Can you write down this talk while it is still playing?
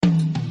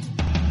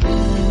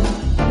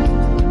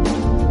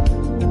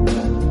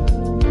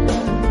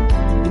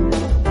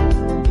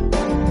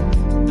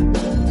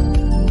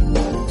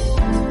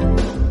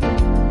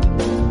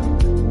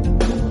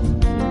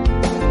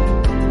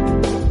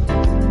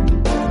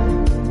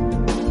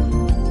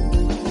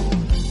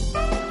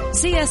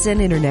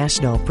CSN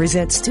International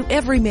presents To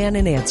Every Man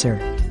an Answer,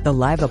 the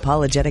live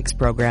apologetics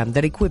program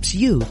that equips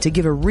you to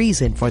give a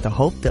reason for the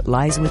hope that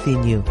lies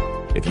within you.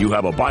 If you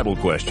have a Bible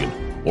question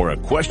or a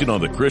question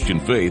on the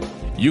Christian faith,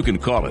 you can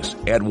call us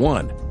at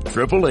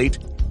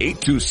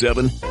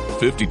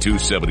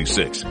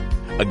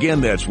 1-888-827-5276.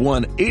 Again, that's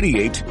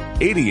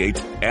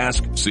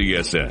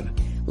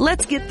 1-8888-ASK-CSN.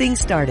 Let's get things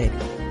started.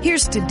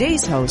 Here's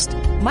today's host,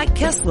 Mike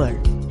Kessler.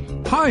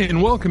 Hi,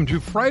 and welcome to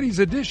Friday's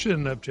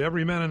edition of To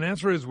Every Man an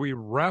Answer as we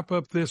wrap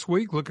up this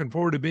week. Looking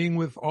forward to being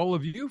with all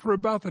of you for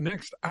about the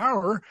next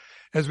hour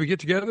as we get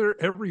together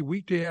every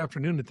weekday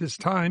afternoon at this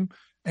time,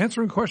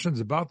 answering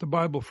questions about the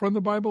Bible, from the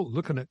Bible,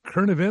 looking at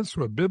current events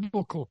from a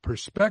biblical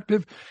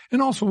perspective,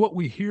 and also what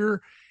we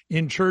hear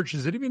in church.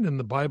 Is it even in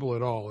the Bible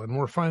at all? And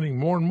we're finding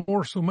more and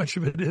more so much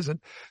of it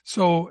isn't.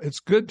 So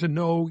it's good to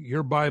know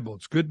your Bible.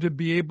 It's good to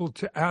be able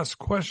to ask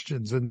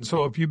questions. And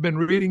so if you've been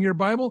reading your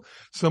Bible,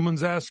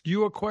 someone's asked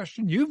you a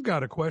question, you've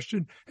got a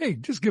question, hey,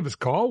 just give us a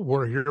call.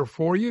 We're here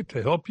for you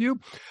to help you.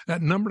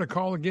 That number to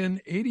call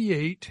again,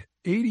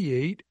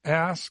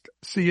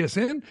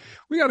 8888-ASK-CSN.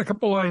 We got a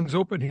couple lines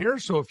open here,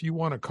 so if you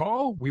want to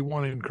call, we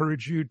want to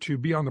encourage you to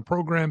be on the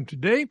program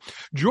today.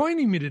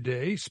 Joining me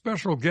today,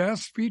 special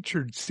guest,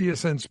 featured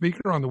CSN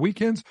speaker on the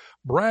weekends,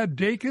 Brad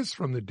Dacus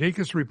from the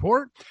Dacus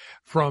Report,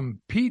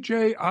 from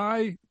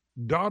PJI.org,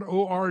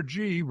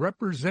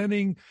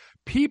 representing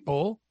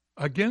people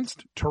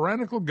against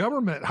tyrannical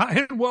government.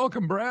 Hi, and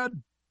welcome, Brad.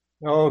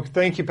 Oh,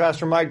 thank you,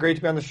 Pastor Mike. Great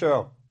to be on the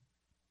show.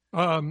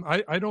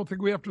 I don't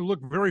think we have to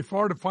look very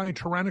far to find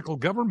tyrannical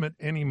government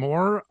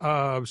anymore.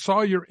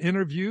 Saw your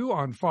interview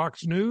on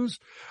Fox News,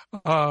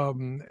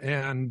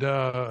 and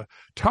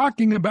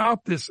talking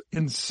about this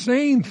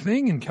insane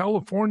thing in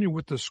California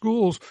with the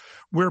schools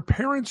where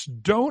parents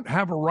don't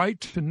have a right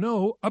to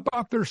know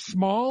about their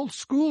small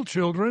school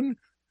children.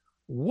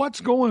 What's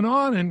going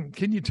on? And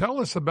can you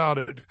tell us about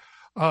it?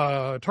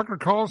 Tucker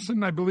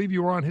Carlson, I believe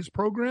you were on his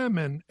program,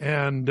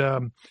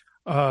 and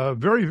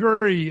very,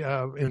 very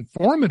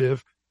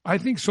informative. I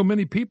think so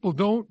many people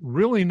don't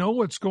really know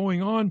what's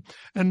going on,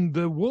 and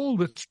the wool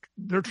that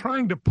they're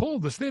trying to pull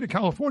the state of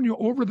California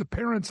over the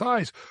parents'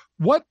 eyes.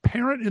 What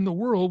parent in the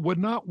world would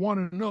not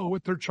want to know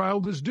what their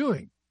child is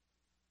doing?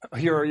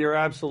 You're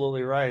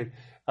absolutely right.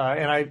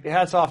 And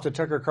hats off to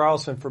Tucker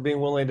Carlson for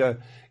being willing to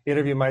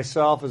interview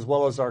myself as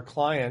well as our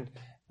client,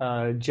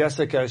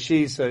 Jessica.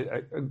 She's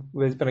has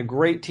been a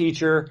great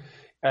teacher.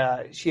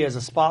 She has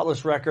a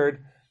spotless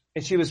record.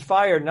 And she was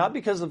fired not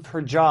because of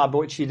her job, but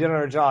what she did on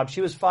her job.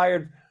 She was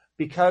fired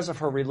because of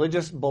her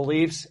religious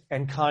beliefs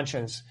and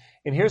conscience.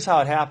 And here's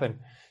how it happened.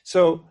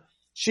 So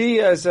she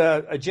is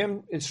a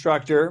gym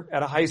instructor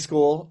at a high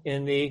school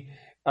in the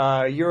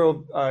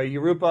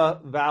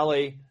Urupa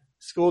Valley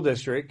School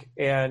District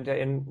and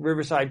in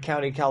Riverside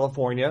County,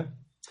 California.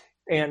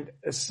 And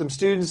some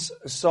students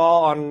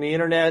saw on the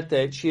internet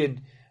that she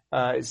had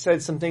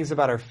said some things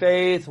about her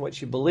faith, what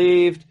she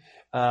believed.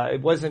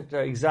 It wasn't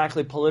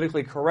exactly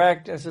politically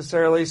correct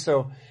necessarily,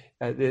 so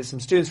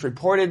some students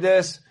reported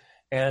this,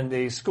 and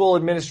the school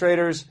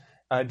administrators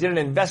did an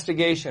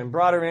investigation,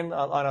 brought her in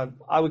on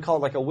I would call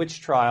it like a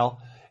witch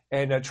trial,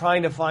 and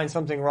trying to find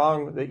something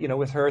wrong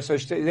with her. So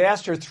they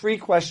asked her three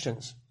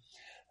questions.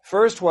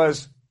 First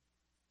was,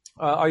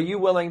 are you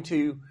willing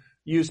to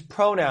use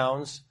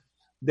pronouns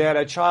that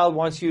a child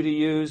wants you to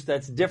use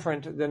that's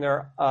different than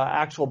their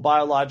actual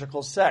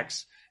biological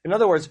sex? In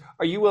other words,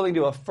 are you willing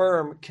to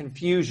affirm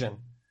confusion,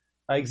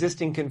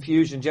 existing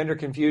confusion, gender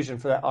confusion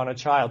for that on a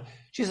child?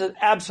 She said,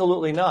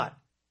 absolutely not.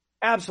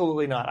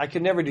 Absolutely not. I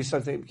could never do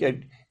something,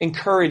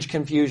 encourage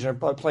confusion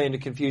or play into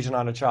confusion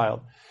on a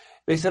child.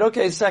 They said,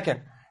 okay,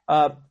 second,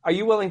 are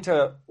you willing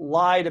to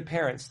lie to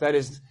parents? That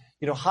is,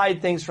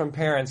 hide things from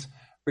parents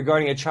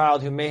regarding a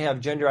child who may have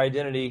gender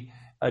identity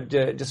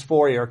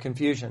dysphoria or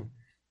confusion.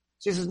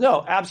 She says,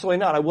 no, absolutely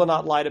not. I will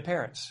not lie to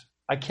parents.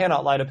 I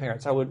cannot lie to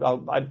parents.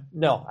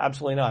 No,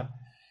 absolutely not.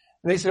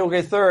 And they said,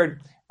 okay,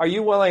 third, are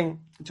you willing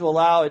to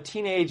allow a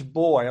teenage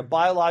boy, a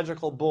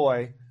biological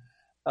boy,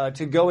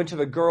 to go into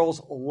the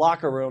girls'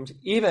 locker rooms,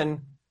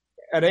 even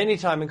at any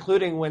time,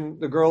 including when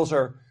the girls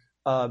are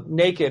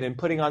naked and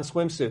putting on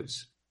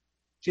swimsuits?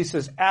 She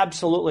says,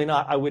 absolutely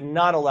not. I would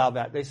not allow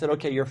that. They said,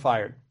 okay, you're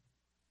fired.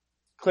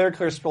 Clear,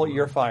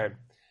 you're fired.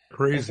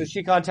 Crazy. And so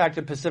she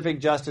contacted Pacific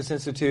Justice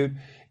Institute,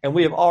 and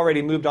we have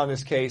already moved on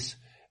this case.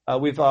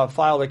 We've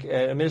filed an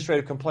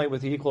administrative complaint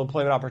with the Equal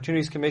Employment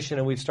Opportunities Commission,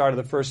 and we've started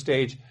the first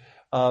stage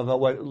of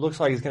what looks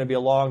like is going to be a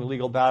long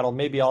legal battle,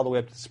 maybe all the way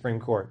up to the Supreme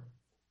Court.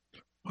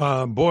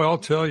 Boy, I'll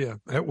tell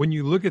you, when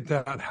you look at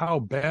that, how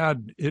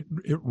bad it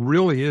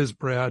really is,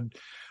 Brad,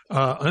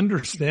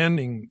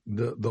 understanding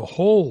the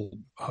whole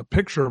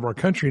picture of our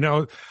country.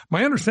 Now,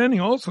 my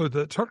understanding also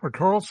that Tucker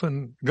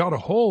Carlson got a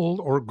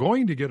hold or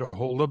going to get a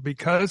hold of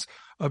because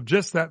of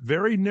just that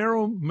very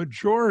narrow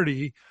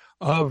majority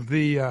of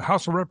the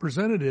House of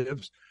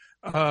Representatives.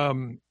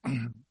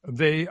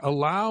 They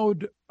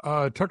allowed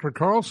Tucker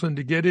Carlson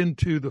to get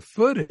into the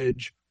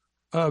footage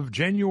of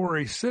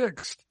January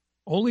 6th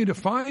only to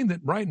find that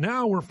right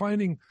now we're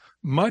finding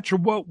much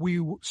of what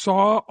we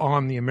saw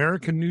on the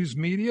American news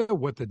media,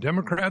 what the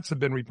Democrats have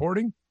been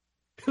reporting,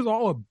 is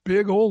all a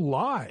big old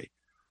lie.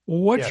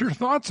 What's your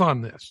thoughts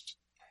on this?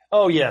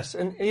 Oh, yes.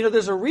 And,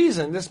 there's a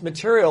reason this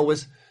material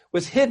was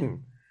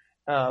hidden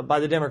by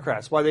the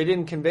Democrats, why they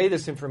didn't convey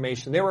this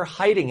information. They were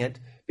hiding it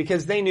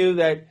because they knew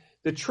that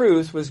the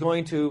truth was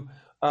going to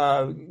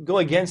go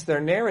against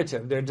their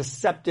narrative, their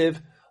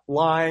deceptive,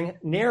 lying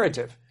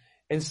narrative.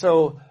 And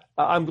so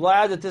I'm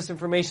glad that this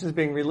information is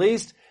being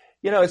released.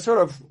 It's sort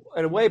of,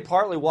 in a way,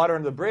 partly water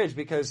under the bridge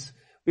because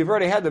we've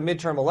already had the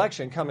midterm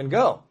election come and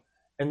go.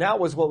 And that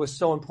was what was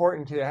so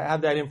important, to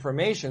have that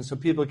information so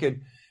people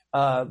could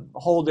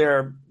hold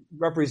their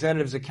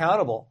representatives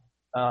accountable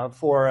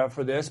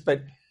for this.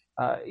 But,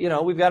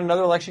 we've got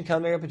another election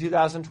coming up in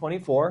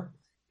 2024,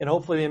 and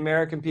hopefully the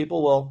American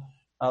people will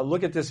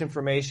look at this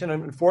information.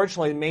 And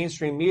unfortunately, the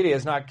mainstream media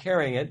is not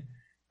carrying it.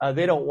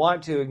 They don't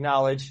want to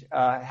acknowledge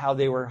how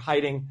they were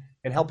hiding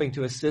and helping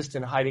to assist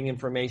in hiding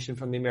information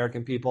from the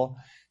American people.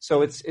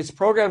 So it's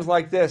programs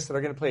like this that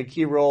are going to play a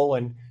key role,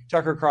 and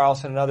Tucker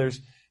Carlson and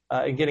others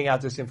in getting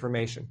out this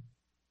information.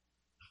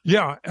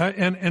 Yeah,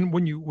 and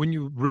when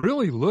you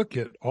really look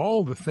at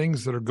all the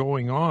things that are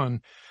going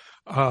on,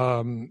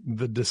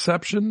 the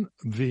deception,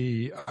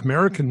 the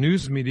American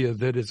news media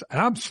that is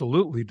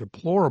absolutely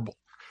deplorable.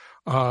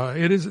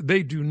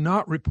 They do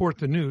not report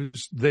the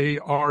news. They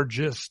are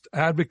just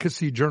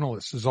advocacy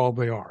journalists is all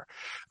they are.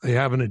 They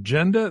have an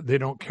agenda. They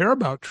don't care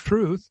about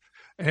truth,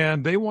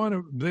 and they want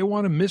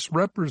to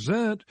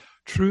misrepresent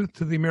truth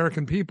to the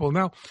American people.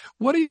 Now,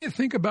 what do you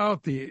think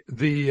about the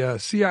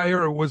CIA,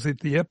 or was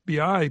it the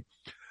FBI,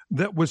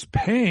 that was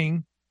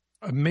paying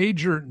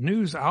major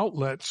news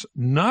outlets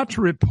not to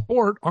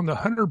report on the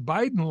Hunter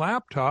Biden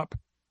laptop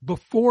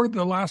before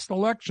the last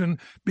election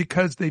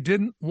because they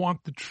didn't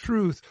want the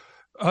truth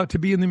to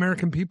be in the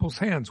American people's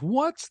hands?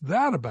 What's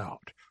that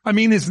about? I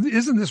mean,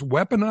 isn't this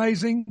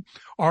weaponizing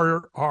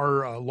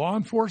our law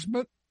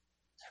enforcement?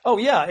 Oh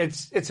yeah,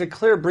 it's a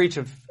clear breach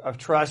of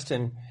trust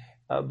and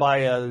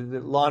by the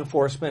law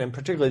enforcement, and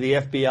particularly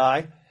the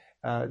FBI.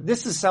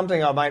 This is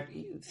something I might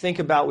think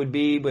about would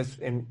be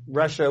in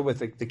Russia with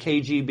the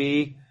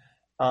KGB.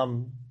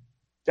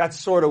 That's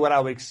sort of what I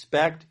would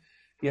expect.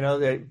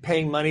 They're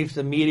paying money to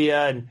the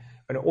media and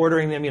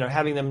ordering them,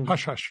 having them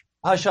hush, hush.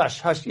 Hush,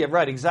 hush, hush. Yeah,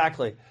 right,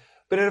 exactly.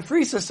 But in a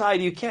free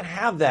society, you can't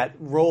have that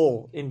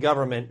role in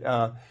government,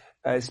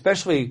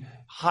 especially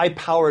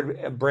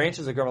high-powered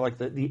branches of government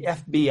like the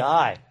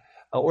FBI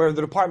or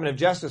the Department of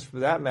Justice, for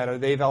that matter.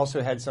 They've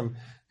also had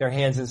their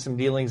hands in some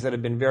dealings that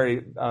have been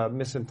very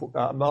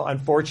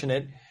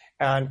unfortunate.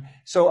 And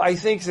so I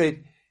think that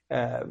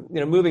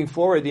moving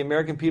forward, the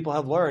American people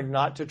have learned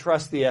not to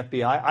trust the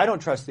FBI. I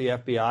don't trust the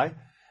FBI.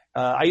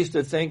 I used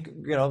to think,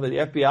 that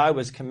the FBI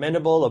was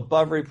commendable,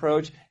 above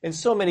reproach, and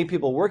so many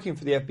people working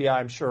for the FBI,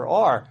 I'm sure,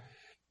 are.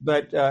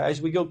 But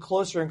as we go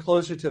closer and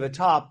closer to the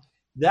top,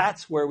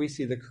 that's where we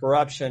see the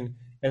corruption,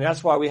 and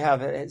that's why we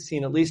have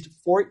seen at least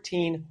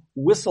 14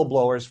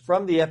 whistleblowers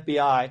from the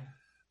FBI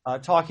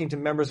talking to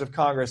members of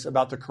Congress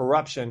about the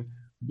corruption,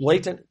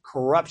 blatant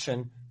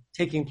corruption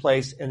taking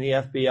place in the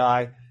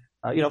FBI.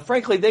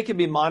 Frankly, they could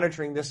be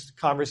monitoring this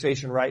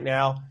conversation right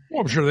now.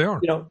 Well, I'm sure they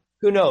are.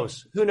 Who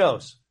knows? Who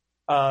knows?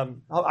 I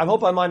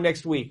hope I'm on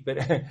next week, but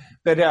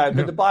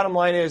the bottom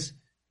line is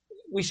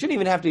we shouldn't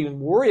even have to even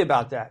worry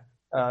about that.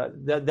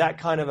 That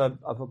kind of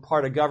a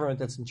part of government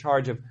that's in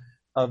charge of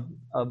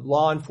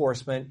law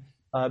enforcement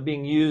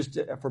being used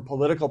for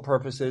political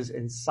purposes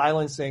and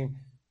silencing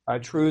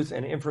truth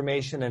and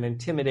information and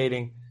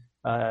intimidating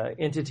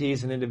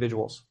entities and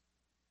individuals.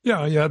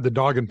 Yeah, you had the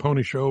dog and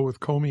pony show with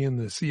Comey and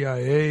the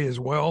CIA as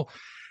well,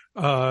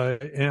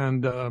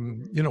 and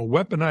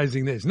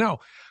weaponizing this. Now,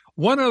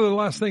 one other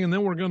last thing, and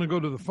then we're going to go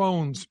to the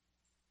phones.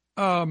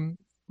 The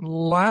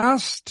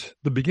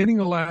beginning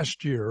of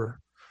last year,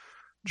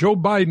 Joe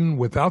Biden,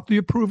 without the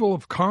approval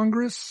of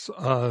Congress,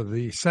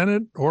 the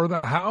Senate, or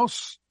the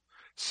House,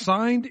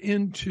 signed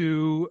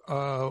into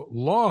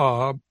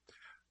law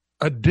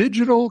a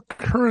digital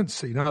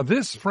currency. Now,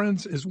 this,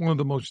 friends, is one of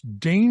the most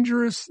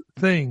dangerous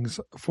things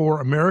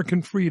for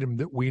American freedom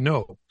that we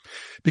know,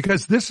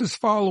 because this is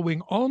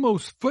following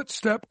almost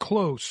footstep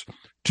close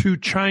to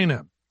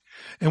China.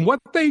 And what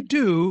they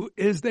do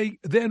is they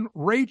then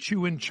rate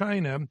you in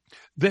China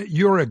that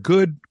you're a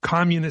good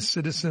communist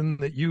citizen,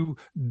 that you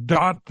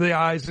dot the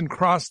I's and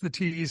cross the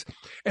T's,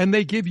 and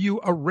they give you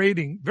a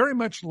rating, very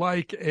much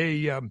like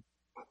a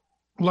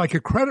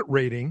credit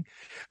rating.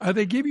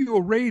 They give you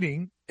a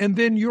rating, and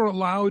then you're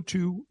allowed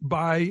to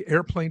buy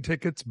airplane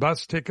tickets,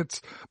 bus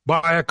tickets,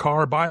 buy a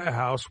car, buy a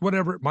house,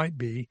 whatever it might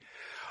be.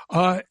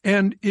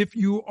 And if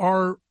you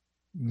are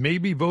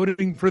maybe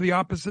voting for the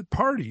opposite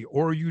party,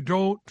 or you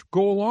don't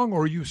go along,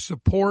 or you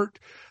support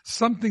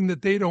something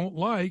that they don't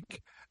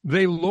like,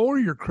 they lower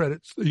your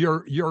credits,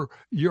 your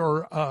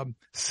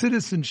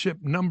citizenship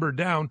number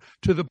down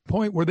to the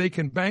point where they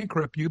can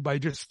bankrupt you by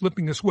just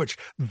flipping a switch.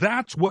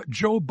 That's what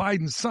Joe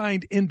Biden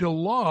signed into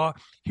law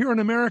here in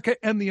America.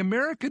 And the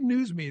American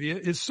news media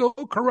is so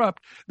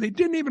corrupt, they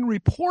didn't even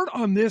report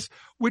on this,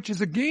 which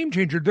is a game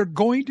changer. They're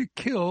going to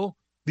kill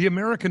the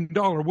American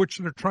dollar, which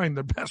they're trying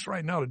their best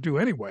right now to do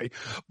anyway.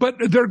 But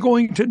they're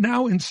going to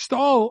now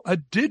install a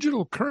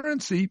digital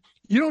currency.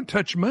 You don't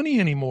touch money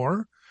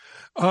anymore.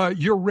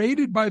 You're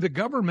rated by the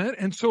government.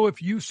 And so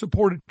if you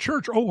support a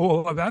church,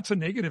 well, that's a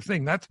negative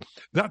thing.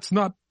 That's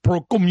not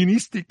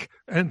pro-communistic.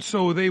 And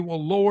so they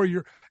will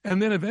lower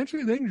and then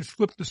eventually they can just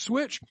flip the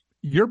switch.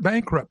 You're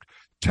bankrupt.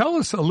 Tell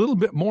us a little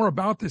bit more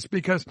about this,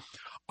 because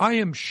I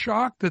am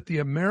shocked that the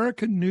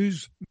American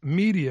news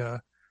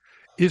media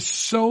is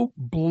so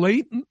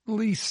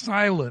blatantly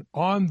silent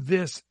on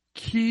this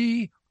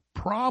key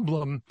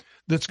problem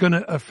that's going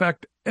to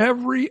affect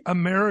every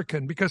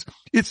American, because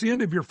it's the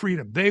end of your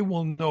freedom. They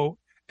will know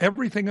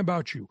everything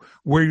about you,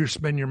 where you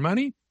spend your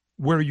money,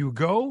 where you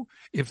go.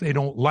 If they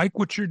don't like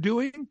what you're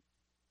doing,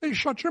 they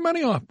shut your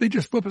money off. They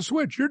just flip a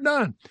switch. You're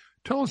done.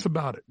 Tell us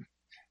about it.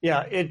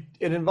 Yeah, it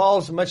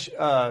involves much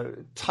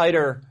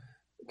tighter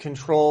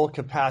control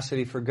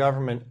capacity for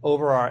government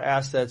over our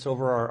assets,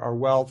 over our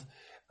wealth,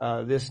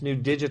 this new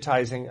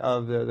digitizing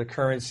of the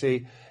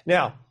currency.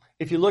 Now,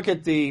 if you look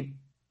at the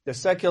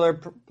secular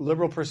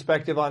liberal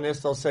perspective on this,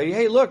 they'll say,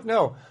 hey, look,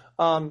 no,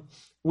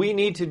 we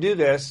need to do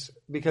this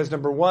because,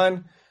 number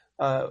one,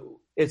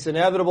 it's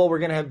inevitable we're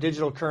going to have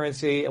digital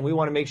currency, and we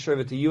want to make sure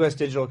that the U.S.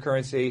 digital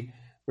currency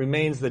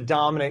remains the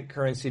dominant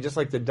currency, just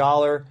like the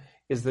dollar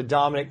is the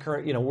dominant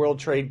world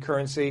trade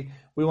currency.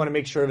 We want to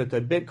make sure that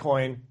that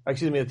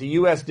the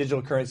U.S.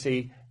 digital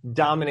currency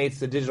dominates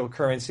the digital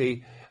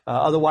currency.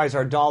 Otherwise,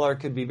 our dollar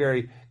could be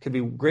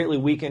greatly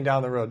weakened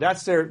down the road.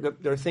 That's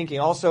their thinking.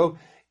 Also,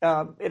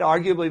 it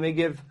arguably may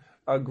give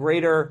a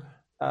greater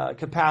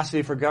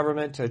capacity for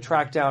government to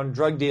track down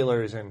drug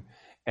dealers and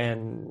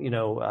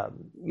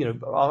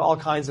all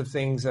kinds of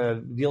things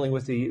dealing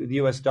with the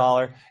U.S.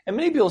 dollar. And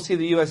many people see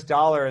the U.S.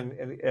 dollar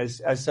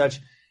as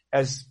such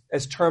as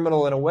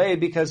terminal in a way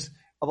because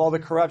of all the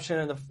corruption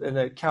and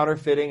the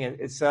counterfeiting and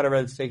et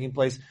cetera that's taking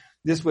place.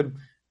 This would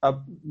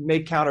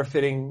make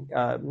counterfeiting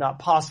not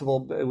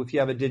possible if you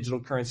have a digital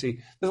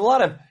currency. There's a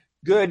lot of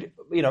good,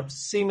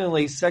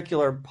 seemingly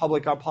secular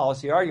public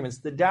policy arguments.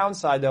 The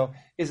downside, though,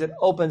 is it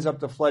opens up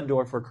the flood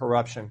door for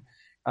corruption.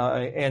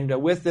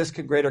 And with this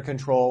greater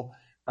control,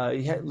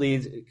 it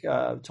leads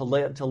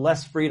to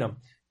less freedom.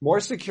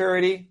 More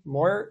security,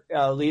 more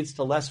leads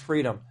to less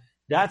freedom.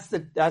 That's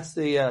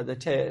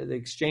the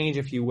exchange,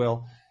 if you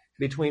will,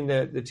 between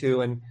the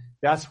two. And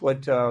that's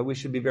what we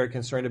should be very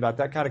concerned about.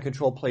 That kind of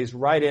control plays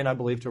right in, I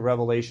believe, to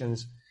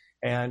Revelations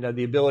and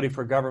the ability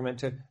for government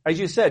to, as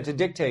you said, to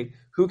dictate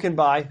who can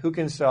buy, who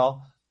can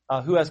sell,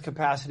 who has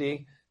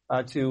capacity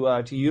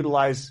to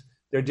utilize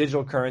their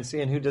digital currency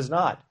and who does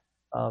not.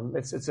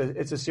 It's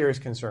a serious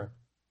concern.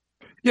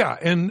 Yeah,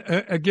 and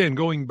again,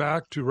 going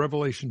back to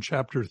Revelation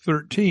chapter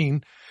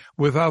 13,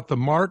 without the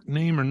mark,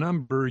 name, or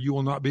number, you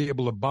will not be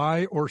able to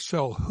buy or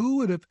sell. Who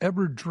would have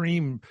ever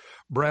dreamed,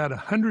 Brad,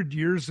 100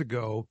 years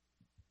ago,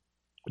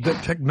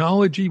 that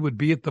technology would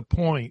be at the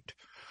point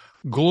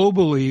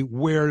globally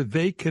where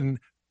they can,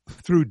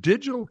 through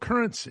digital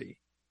currency,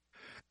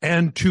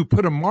 and to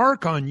put a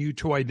mark on you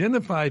to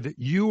identify that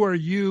you are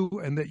you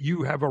and that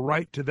you have a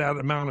right to that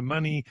amount of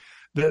money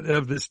that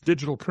of this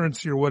digital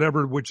currency or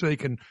whatever, which they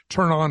can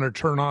turn on or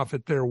turn off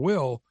at their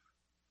will.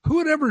 Who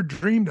had ever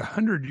dreamed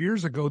 100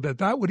 years ago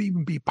that would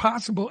even be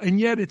possible? And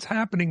yet it's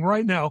happening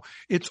right now.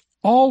 It's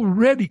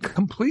already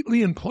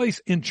completely in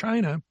place in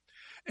China.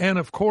 And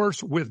of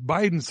course, with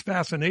Biden's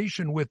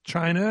fascination with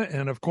China,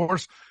 and of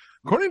course,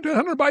 according to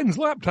Hunter Biden's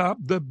laptop,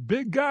 the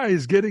big guy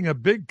is getting a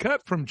big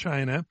cut from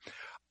China.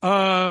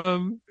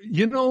 You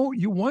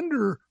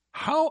wonder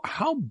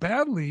how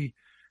badly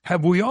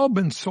have we all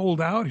been sold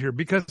out here?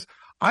 Because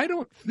I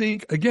don't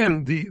think,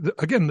 again,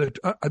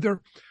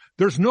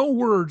 there's no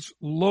words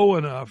low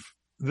enough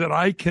that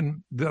I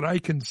can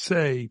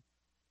say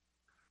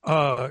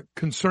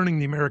concerning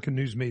the American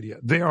news media.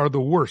 They are the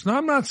worst. Now,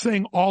 I'm not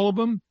saying all of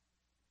them,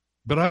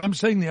 but I'm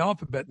saying the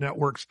alphabet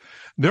networks,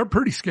 they're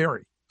pretty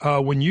scary.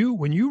 When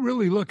you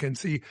really look and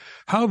see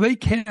how they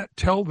can't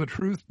tell the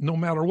truth no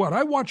matter what.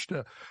 I watched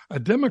a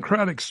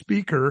Democratic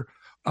speaker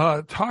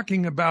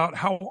talking about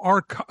how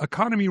our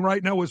economy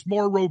right now is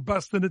more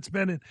robust than it's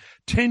been in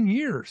 10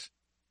 years.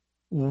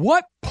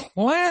 What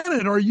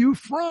planet are you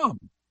from?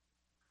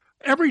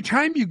 Every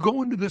time you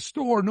go into the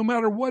store, no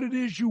matter what it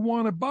is you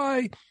want to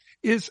buy,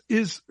 is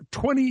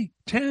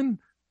 10%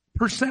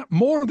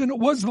 more than it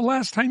was the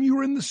last time you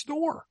were in the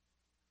store.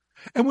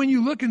 And when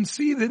you look and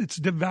see that it's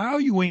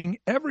devaluing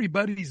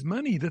everybody's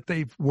money that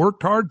they've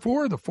worked hard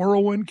for, the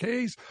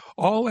 401ks,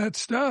 all that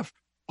stuff,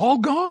 all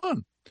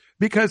gone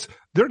because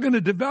they're going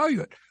to devalue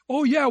it.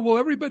 Oh, yeah, well,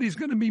 everybody's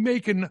going to be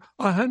making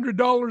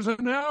 $100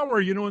 an hour,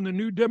 in the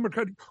new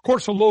Democrat. Of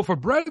course, a loaf of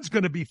bread is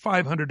going to be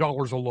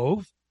 $500 a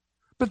loaf.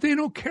 But they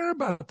don't care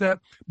about that,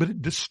 but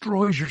it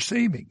destroys your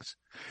savings.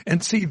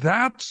 And see,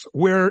 that's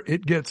where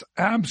it gets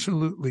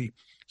absolutely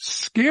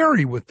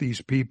scary with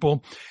these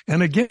people.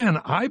 And again,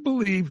 I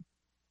believe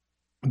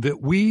that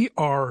we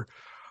are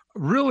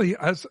really,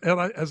 as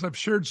I've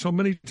shared so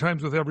many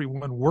times with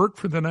everyone, work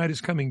for the night is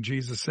coming,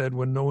 Jesus said,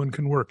 when no one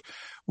can work.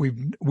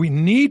 We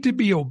need to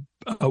be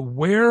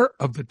aware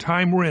of the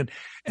time we're in.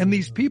 And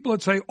these people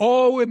that say,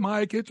 oh,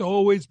 Mike, it's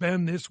always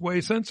been this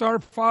way since our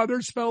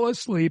fathers fell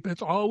asleep.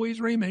 It's always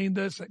remained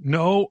this.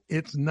 No,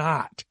 it's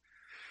not.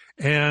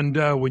 And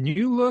when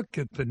you look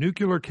at the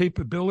nuclear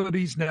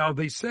capabilities now,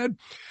 they said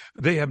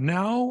they have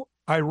now,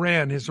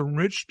 Iran has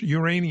enriched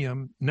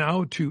uranium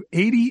now to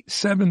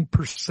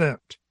 87%.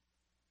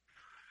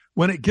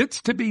 When it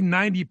gets to be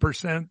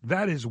 90%,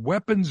 that is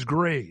weapons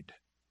grade.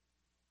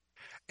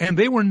 And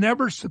they were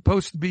never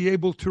supposed to be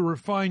able to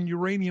refine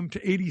uranium to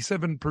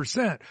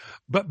 87%.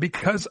 But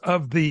because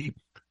of the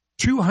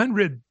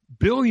 $200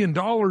 billion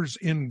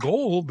in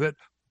gold that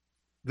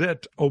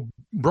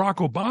Barack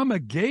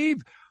Obama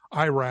gave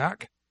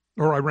Iraq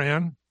or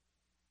Iran,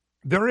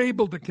 they're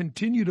able to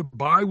continue to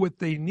buy what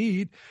they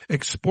need,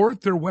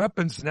 export their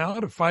weapons now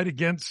to fight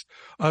against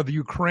the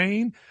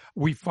Ukraine.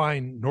 We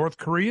find North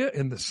Korea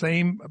in the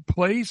same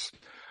place.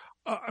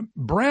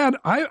 Brad,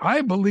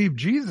 I believe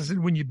Jesus said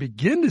when you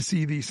begin to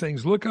see these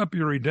things, look up,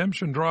 your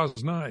redemption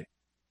draws nigh.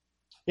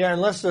 Yeah,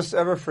 and let's just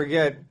ever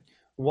forget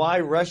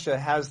why Russia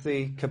has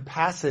the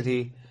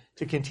capacity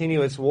to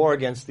continue its war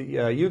against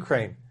the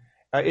Ukraine.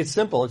 It's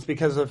simple. It's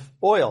because of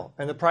oil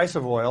and the price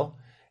of oil.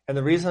 And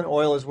the reason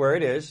oil is where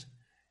it is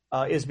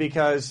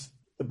because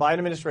the Biden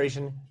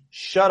administration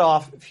shut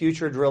off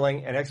future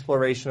drilling and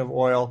exploration of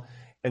oil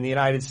in the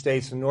United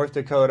States, in North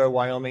Dakota,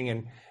 Wyoming,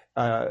 and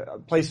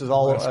places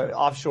all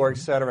offshore, et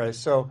cetera.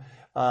 So,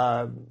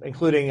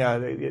 including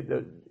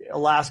the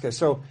Alaska.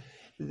 So,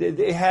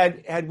 they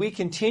had we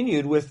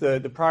continued with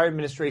the prior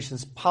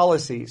administration's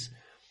policies,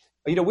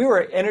 we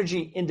were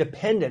energy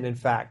independent. In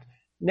fact,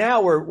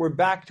 now we're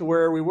back to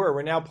where we were.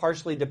 We're now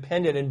partially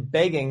dependent and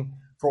begging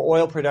for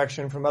oil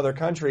production from other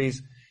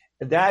countries.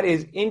 That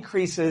is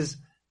increases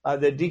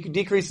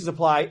decreases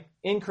supply,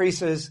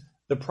 increases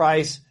the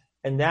price,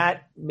 and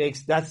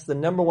that's the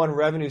number one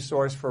revenue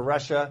source for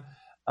Russia,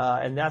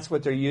 and that's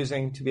what they're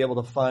using to be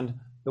able to fund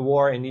the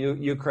war in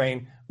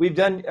Ukraine. We've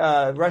done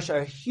Russia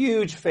a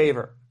huge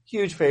favor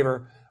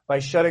by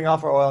shutting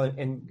off our oil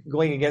and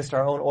going against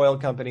our own oil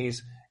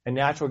companies and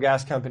natural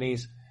gas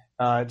companies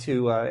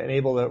to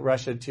enable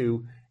Russia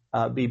to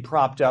be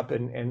propped up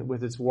and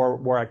with its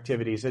war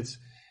activities.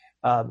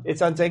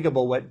 It's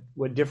unthinkable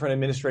what different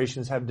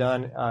administrations have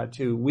done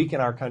to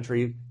weaken our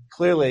country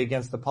clearly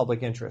against the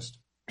public interest.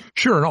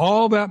 Sure, and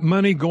all that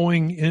money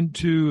going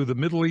into the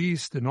Middle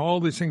East and all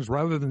these things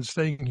rather than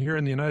staying here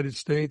in the United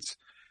States.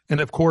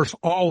 And of course,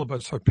 all of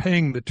us are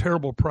paying the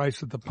terrible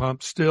price at the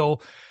pump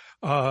still.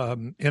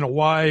 In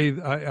Hawaii,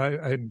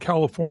 in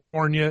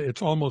California,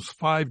 it's almost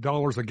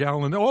 $5 a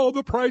gallon. Oh,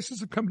 the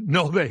prices have come.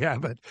 No, they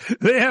haven't.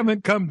 They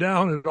haven't come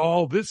down at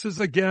all. This is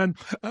again,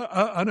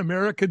 an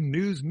American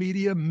news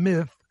media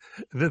myth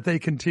that they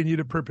continue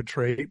to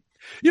perpetrate.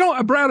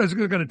 Brad, I was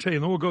going to tell you,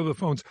 and then we'll go to the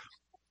phones.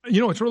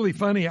 It's really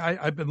funny.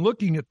 I've been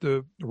looking at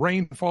the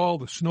rainfall,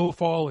 the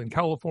snowfall in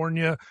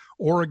California,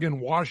 Oregon,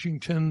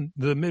 Washington,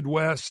 the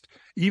Midwest,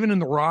 even in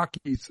the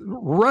Rockies,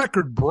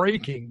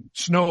 record-breaking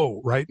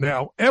snow right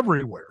now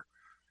everywhere.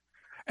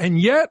 And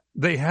yet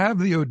they have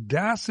the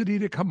audacity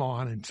to come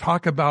on and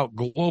talk about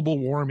global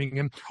warming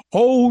and,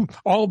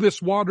 all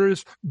this water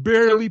has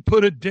barely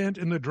put a dent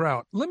in the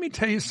drought. Let me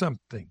tell you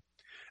something.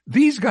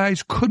 These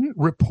guys couldn't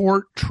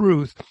report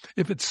truth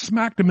if it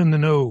smacked them in the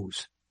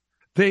nose.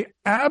 They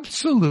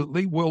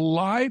absolutely will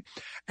lie.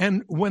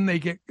 And when they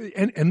get,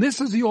 and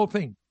this is the old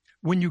thing,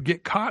 when you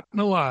get caught in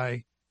a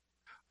lie,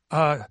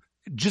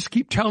 just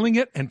keep telling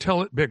it and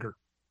tell it bigger.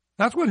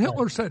 That's what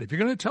Hitler said. If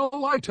you're going to tell a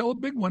lie, tell a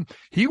big one.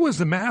 He was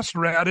the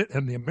master at it,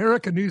 and the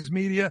American news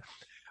media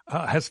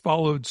has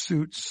followed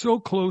suit so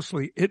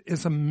closely. It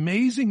is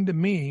amazing to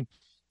me.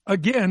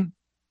 Again,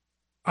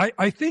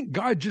 I think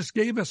God just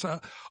gave us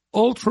a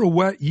ultra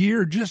wet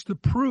year just to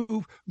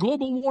prove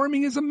global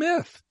warming is a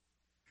myth.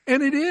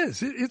 And it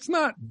is. It's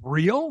not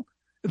real.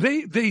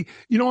 I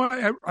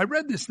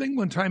read this thing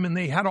one time and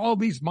they had all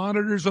these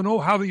monitors and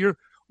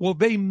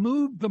they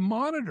moved the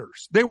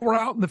monitors. They were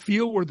out in the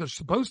field where they're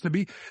supposed to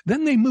be.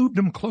 Then they moved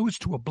them close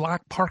to a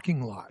black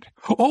parking lot.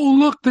 Oh,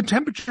 look, the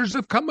temperatures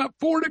have come up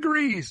 4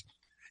 degrees.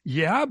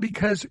 Yeah,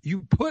 because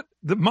you put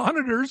the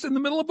monitors in the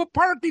middle of a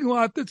parking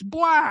lot that's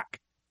black,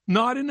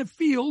 not in a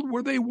field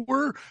where they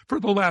were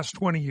for the last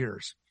 20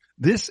 years.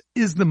 This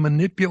is the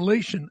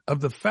manipulation of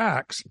the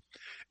facts.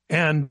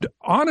 And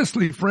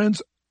honestly,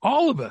 friends,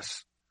 all of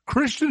us,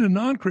 Christian and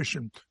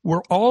non-Christian,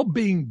 we're all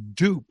being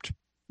duped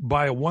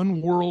by a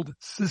one world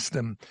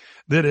system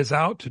that is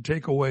out to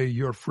take away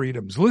your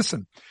freedoms.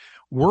 Listen,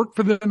 work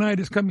for the night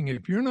is coming.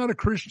 If you're not a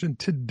Christian,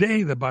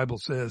 today, the Bible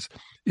says,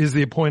 is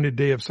the appointed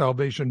day of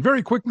salvation.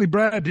 Very quickly,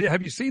 Brad,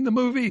 have you seen the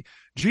movie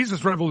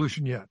Jesus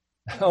Revolution yet?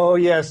 Oh,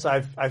 yes.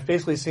 I've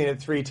basically seen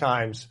it 3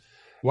 times.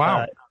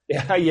 Wow.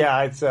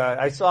 Yeah. It's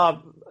I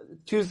saw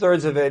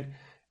 2/3 of it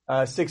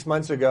 6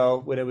 months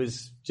ago when it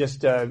was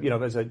just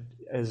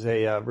as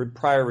a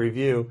prior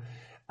review.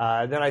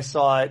 Then I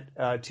saw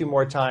it 2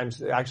 more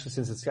times actually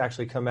since it's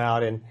actually come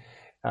out, and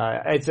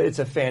it's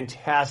a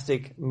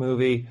fantastic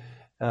movie.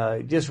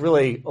 It just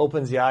really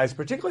opens the eyes,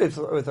 particularly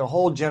with a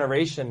whole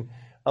generation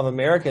of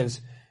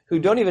Americans who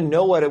don't even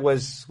know what it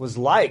was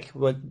like.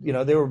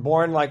 They were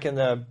born like in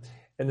the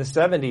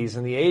 70s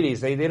and the 80s.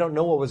 They don't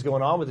know what was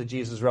going on with the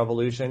Jesus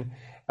Revolution.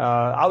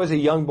 I was a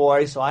young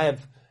boy, so I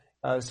have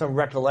some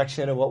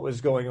recollection of what was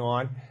going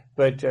on.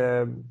 But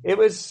it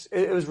was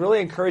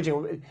really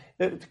encouraging.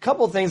 A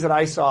couple of things that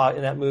I saw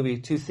in that movie,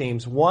 2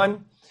 themes.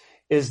 One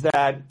is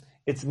that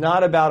it's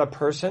not about a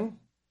person.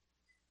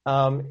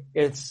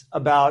 It's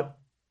about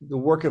the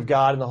work of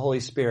God and the Holy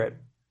Spirit.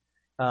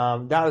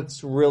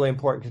 That's really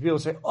important because people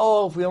say,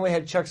 oh, if we only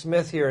had Chuck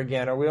Smith here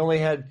again, or we only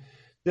had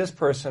this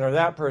person or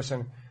that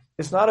person.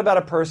 It's not about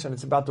a person.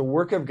 It's about the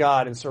work of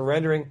God and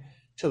surrendering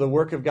to the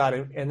work of God.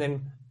 And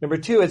then number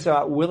 2, it's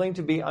about willing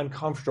to be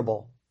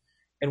uncomfortable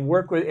and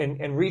work with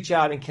and reach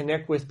out and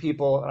connect with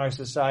people in our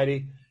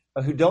society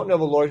who don't know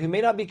the Lord, who may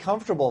not be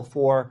comfortable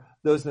for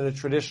those in the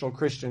traditional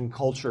Christian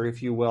culture,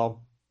 if you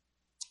will.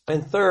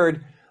 And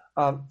third,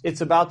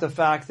 it's about the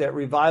fact that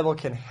revival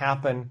can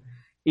happen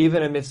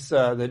even amidst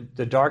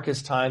the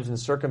darkest times and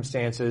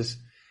circumstances.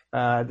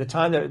 The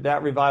time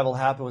that revival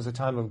happened was a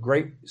time of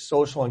great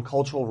social and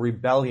cultural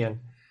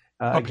rebellion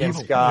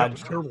against God.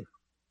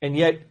 And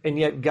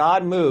yet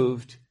God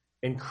moved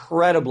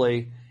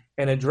incredibly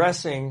in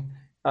addressing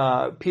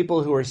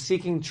people who are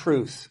seeking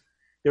truth.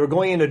 They were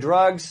going into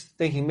drugs,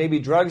 thinking maybe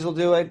drugs will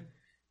do it,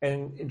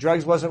 and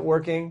drugs wasn't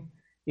working.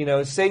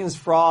 Satan's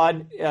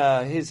fraud,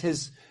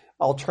 his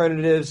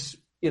alternatives,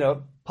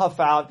 puff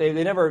out. They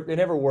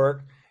never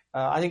work.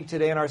 I think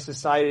today in our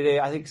society today,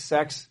 I think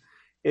sex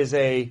is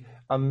a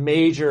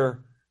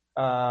major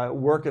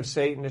work of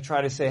Satan to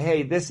try to say,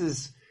 hey, this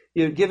is,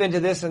 give into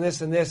this and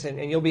this and this,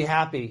 and you'll be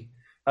happy.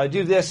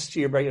 Do this to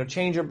your body,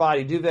 change your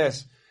body, do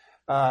this.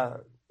 And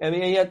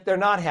yet they're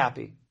not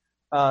happy.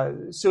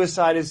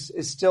 Suicide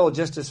is still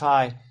just as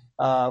high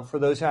for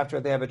those after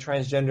they have a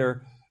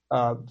transgender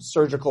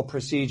surgical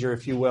procedure,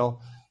 if you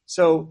will.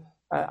 So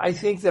I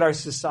think that our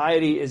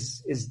society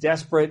is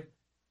desperate.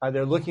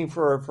 They're looking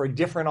for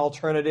different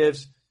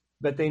alternatives,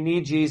 but they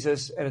need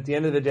Jesus. And at the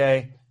end of the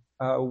day,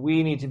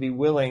 we need to be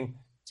willing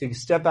to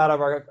step out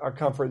of our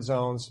comfort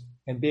zones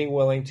and being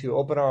willing to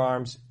open our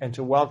arms and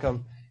to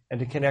welcome and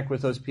to connect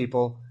with those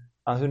people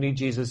who need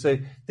Jesus. So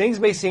things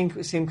may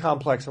seem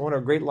complex. I wonder,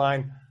 a great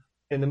line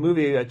in the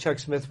movie Chuck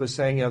Smith was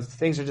saying,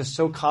 things are just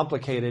so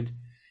complicated.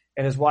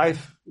 And his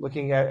wife,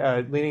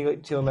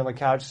 leaning to him on the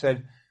couch,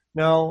 said,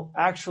 no,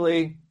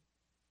 actually,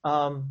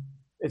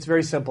 it's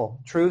very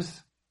simple.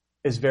 Truth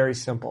is very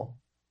simple.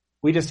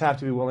 We just have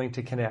to be willing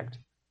to connect.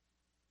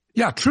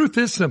 Yeah, truth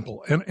is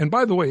simple. And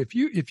by the way, if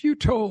you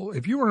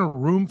were in a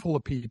room full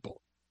of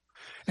people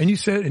and you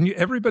said,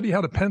 everybody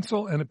had a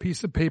pencil and a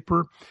piece of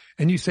paper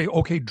and you say,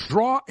 okay,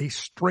 draw a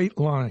straight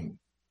line.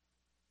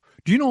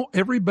 Do you know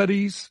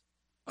everybody's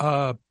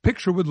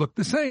picture would look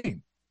the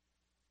same?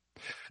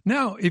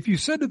 Now, if you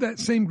said to that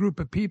same group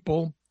of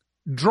people,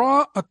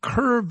 draw a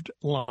curved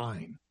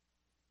line,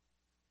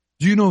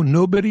 do you know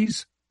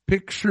nobody's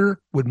picture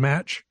would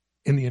match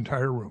in the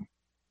entire room?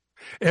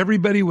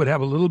 Everybody would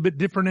have a little bit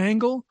different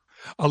angle,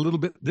 a little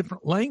bit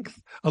different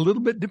length, a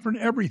little bit different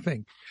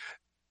everything.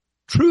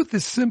 Truth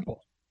is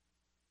simple.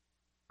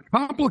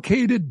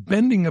 Complicated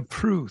bending of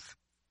truth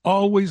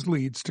always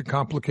leads to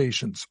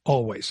complications,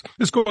 always.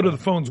 Let's go to the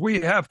phones. We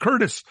have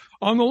Curtis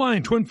on the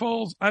line, Twin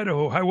Falls,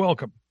 Idaho. Hi,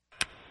 welcome.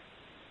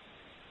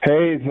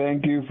 Hey,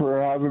 thank you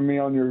for having me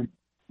on your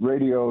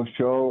radio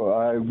show.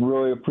 I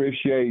really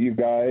appreciate you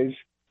guys.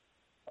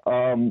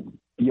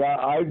 Yeah,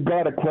 I've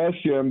got a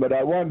question, but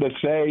I wanted to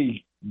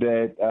say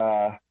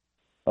that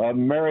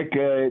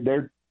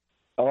America,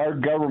 our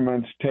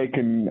government's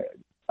taken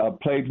a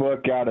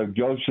playbook out of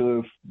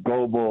Joseph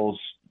Goebbels'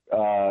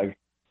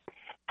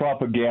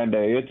 propaganda.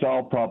 It's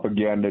all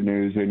propaganda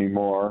news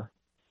anymore.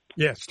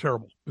 Yeah, it's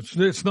terrible.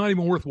 It's not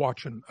even worth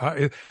watching.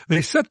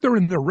 They sit there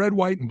in their red,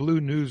 white, and blue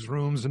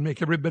newsrooms and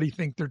make everybody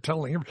think they're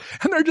telling them,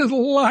 and they're just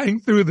lying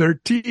through their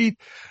teeth.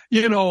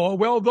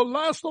 Well, the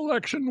last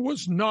election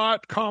was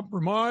not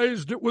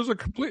compromised. It was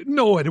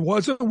no, it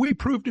wasn't. We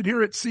proved it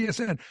here at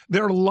CSN.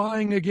 They're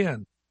lying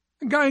again.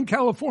 A guy in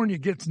California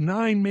gets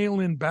 9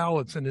 mail-in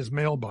ballots in his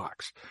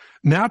mailbox.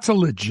 And that's a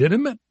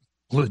legitimate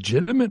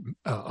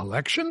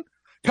election?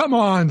 Come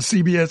on,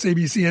 CBS,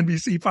 ABC,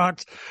 NBC,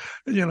 Fox,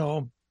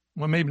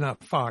 well, maybe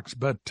not Fox,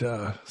 but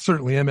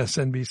certainly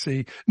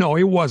MSNBC. No,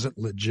 it wasn't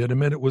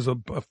legitimate. It was a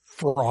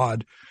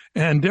fraud.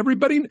 And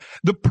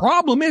the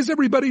problem is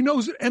everybody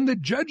knows it, and the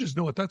judges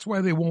know it. That's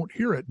why they won't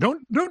hear it.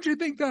 Don't you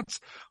think that's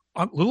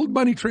a little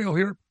bunny trail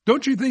here?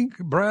 Don't you think,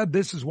 Brad,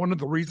 this is one of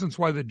the reasons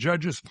why the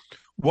judges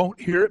won't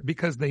hear it?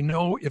 Because they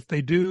know if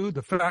they do,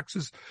 the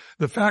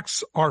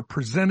facts are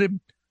presented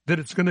that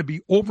it's going to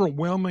be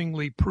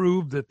overwhelmingly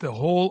proved that the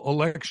whole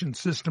election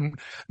system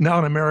now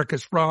in America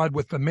is fraud,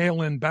 with the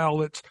mail-in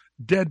ballots,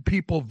 dead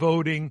people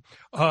voting,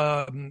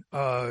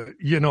 illegals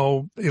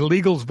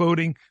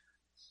voting.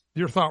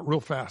 Your thought real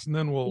fast, and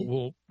then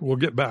we'll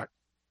get back.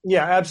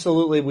 Yeah,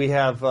 absolutely. We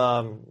have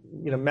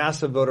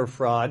massive voter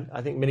fraud.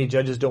 I think many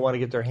judges don't want to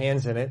get their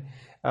hands in it.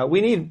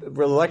 We need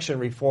election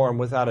reform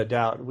without a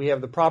doubt. We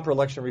have the proper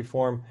election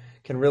reform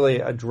can really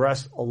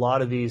address a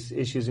lot of these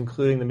issues,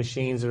 including the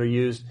machines that are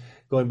used,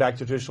 going back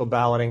to traditional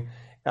balloting.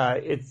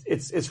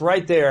 It's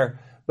right there,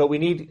 but we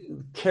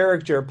need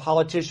character,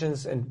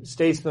 politicians and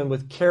statesmen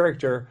with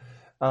character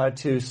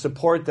to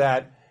support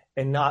that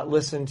and not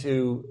listen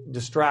to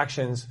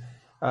distractions.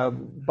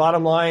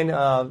 Bottom line,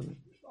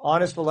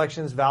 honest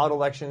elections, valid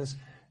elections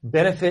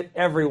benefit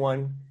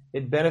everyone.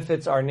 It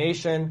benefits our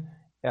nation,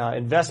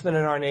 investment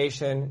in our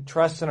nation,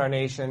 trust in our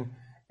nation,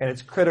 and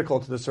it's critical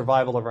to the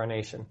survival of our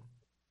nation.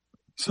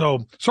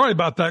 So, sorry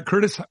about that,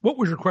 Curtis. What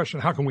was your question?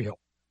 How can we help?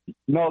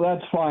 No,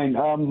 that's fine.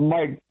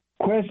 My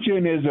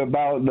question is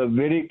about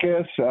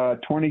Leviticus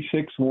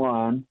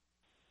 26:1,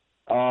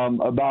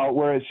 about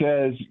where it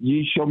says,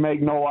 "Ye shall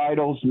make no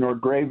idols nor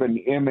graven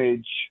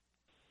image."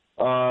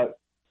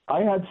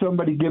 I had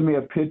somebody give me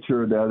a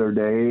picture the other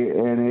day,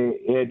 and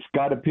it's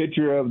got a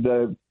picture of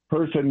the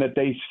person that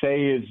they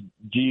say is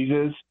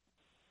Jesus.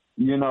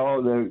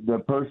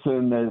 The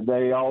person that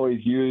they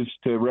always use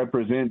to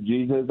represent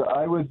Jesus.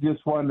 I was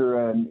just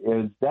wondering,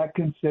 is that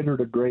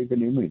considered a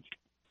graven image?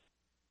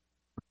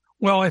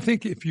 Well, I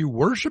think if you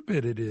worship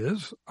it, it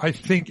is. I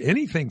think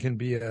anything can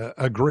be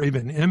a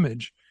graven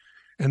image.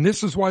 And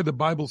this is why the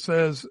Bible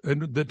says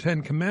in the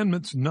 10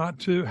 Commandments not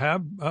to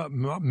have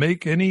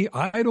make any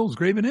idols,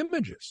 graven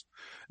images.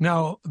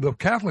 Now, the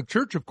Catholic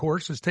Church, of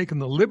course, has taken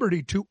the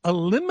liberty to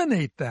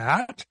eliminate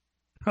that.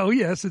 Oh,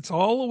 yes, it's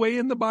all the way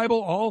in the Bible,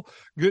 all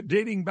good,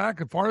 dating back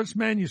as far as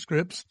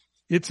manuscripts.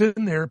 It's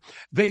in there.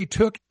 They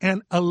took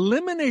and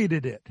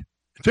eliminated it.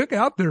 Took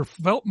out their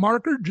felt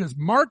marker, just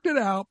marked it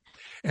out,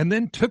 and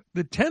then took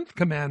the 10th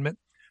commandment,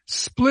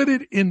 split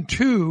it in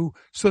two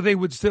so they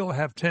would still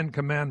have 10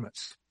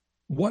 commandments.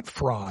 What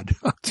fraud.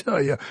 I'll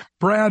tell you.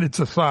 Brad, it's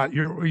a thought.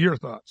 Your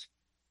thoughts.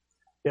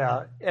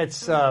 Yeah, it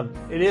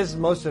is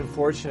most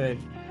unfortunate.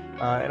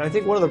 And I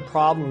think one of the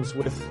problems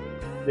with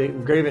the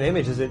graven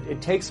image is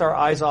it takes our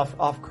eyes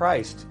off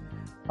Christ,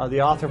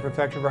 the author and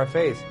perfecter of our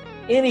faith.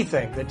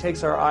 Anything that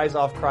takes our eyes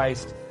off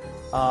Christ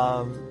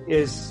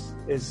is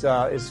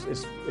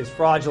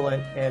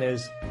fraudulent and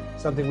is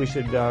something we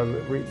should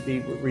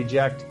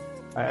reject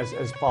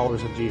as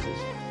followers of Jesus.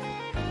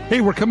 Hey,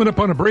 we're coming up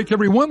on a break,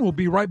 everyone. We'll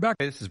be right back.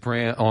 Hey, this is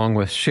Brant along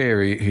with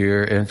Sherry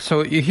here. And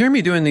so you hear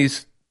me doing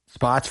these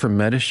spots for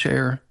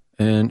Medi-Share,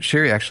 and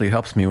Sherry actually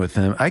helps me with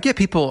them. I get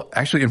people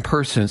actually in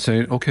person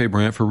saying, "Okay,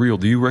 Brant, for real,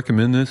 do you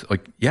recommend this?"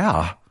 Like,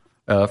 yeah,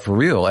 for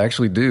real, I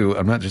actually do.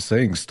 I'm not just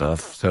saying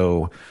stuff.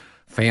 So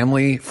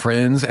family,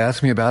 friends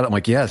ask me about it. I'm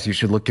like, yes, you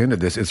should look into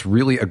this. It's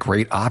really a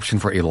great option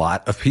for a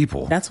lot of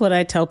people. That's what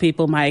I tell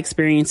people. My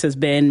experience has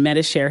been,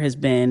 Medi-Share has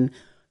been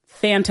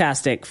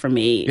fantastic for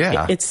me.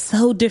 Yeah. It's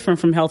so different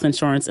from health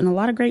insurance in a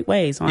lot of great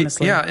ways,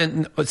 honestly. Yeah,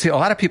 and see, a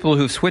lot of people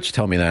who've switched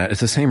tell me that.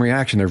 It's the same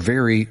reaction. They're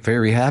very,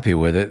 very happy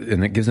with it,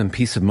 and it gives them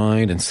peace of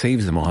mind and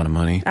saves them a lot of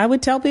money. I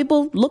would tell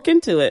people, look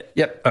into it.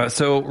 Yep.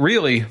 So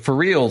really, for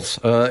reals,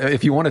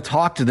 if you want to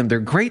talk to them, they're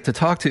great to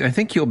talk to. I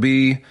think you'll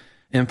be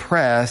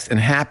impressed and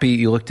happy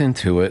you looked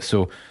into it.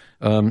 So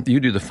you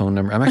do the phone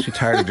number. I'm actually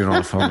tired of doing all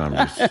the phone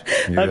numbers.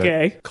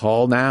 Okay.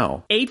 Call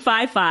now.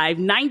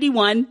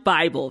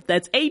 855-91-BIBLE.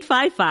 That's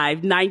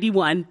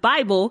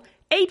 855-91-BIBLE.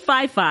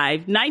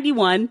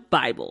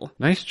 855-91-BIBLE.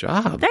 Nice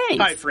job.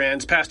 Thanks. Hi,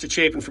 friends. Pastor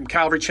Chapin from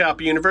Calvary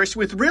Chapel University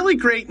with really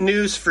great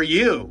news for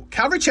you.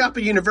 Calvary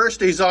Chapel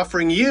University is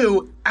offering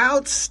you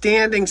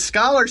outstanding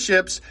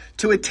scholarships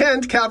to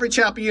attend Calvary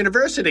Chapel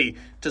University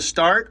to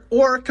start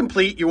or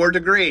complete your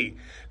degree.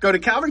 Go to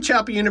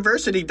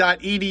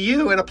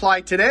calvarychapeluniversity.edu and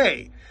apply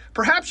today.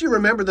 Perhaps you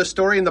remember the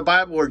story in the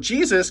Bible where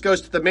Jesus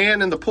goes to the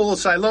man in the pool of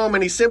Siloam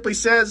and he simply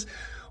says,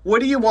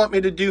 "What do you want me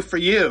to do for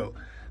you?"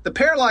 The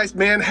paralyzed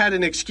man had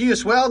an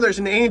excuse. "Well, there's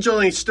an angel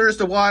and he stirs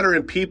the water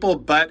and people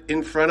butt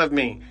in front of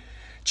me."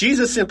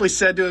 Jesus simply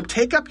said to him,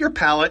 "Take up your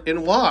pallet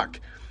and walk."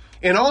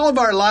 In all of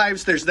our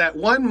lives, there's that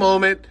one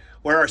moment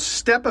where our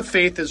step of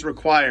faith is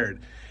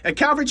required. At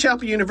Calvary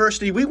Chapel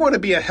University, we want to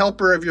be a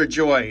helper of your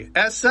joy.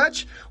 As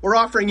such, we're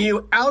offering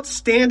you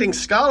outstanding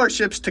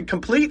scholarships to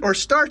complete or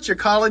start your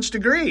college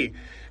degree.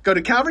 Go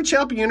to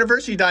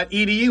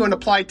calvarychapeluniversity.edu and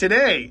apply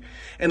today.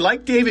 And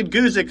like David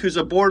Guzik, who's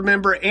a board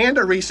member and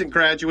a recent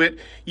graduate,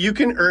 you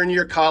can earn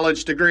your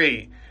college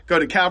degree. Go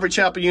to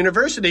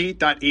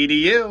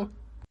calvarychapeluniversity.edu.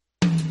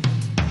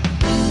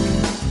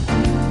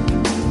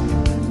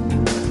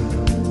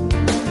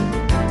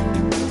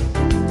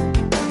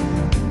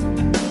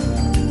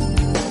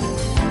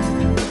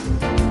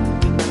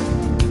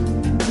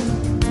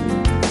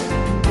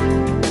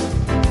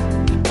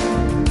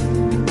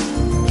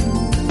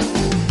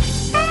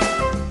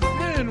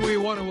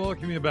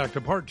 back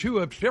to part 2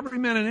 of Every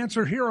Man an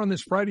Answer here on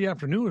this Friday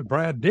afternoon with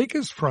Brad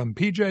Dacus from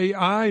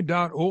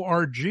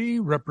PJI.org,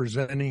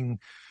 representing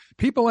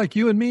people like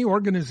you and me,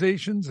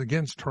 organizations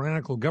against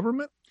tyrannical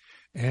government.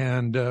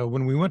 And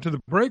when we went to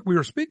the break, we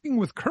were speaking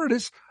with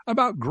Curtis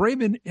about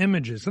graven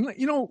images. And,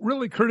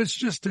 really, Curtis,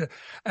 just to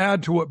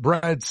add to what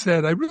Brad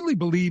said, I really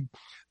believe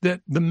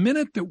that the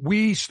minute that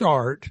we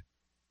start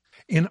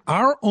in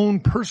our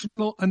own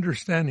personal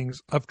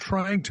understandings of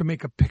trying to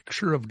make a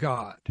picture of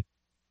God,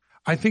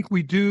 I think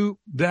we do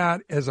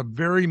that as a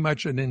very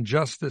much an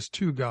injustice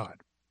to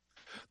God.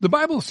 The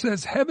Bible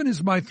says, heaven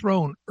is my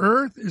throne,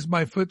 earth is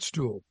my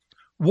footstool.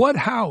 What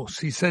house,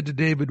 he said to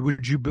David,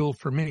 would you build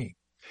for me?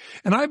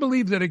 And I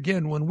believe that,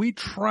 again, when we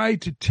try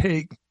to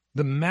take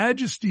the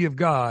majesty of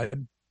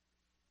God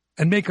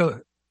and make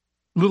a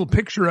little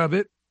picture of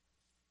it,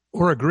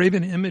 or a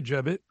graven image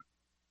of it,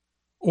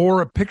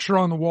 or a picture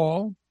on the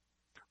wall,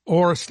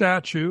 or a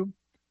statue,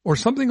 or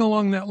something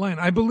along that line,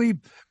 I believe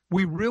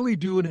we really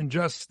do an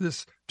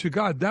injustice to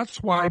God. That's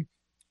why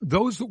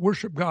those that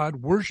worship God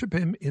worship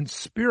him in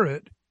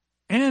spirit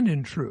and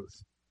in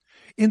truth.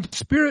 In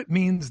spirit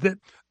means that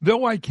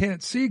though I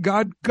can't see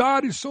God,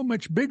 God is so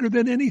much bigger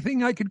than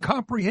anything I could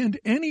comprehend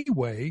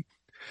anyway,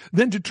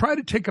 than to try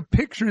to take a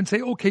picture and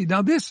say, okay,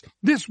 now this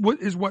is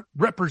what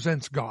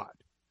represents God.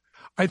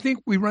 I think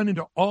we run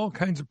into all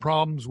kinds of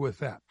problems with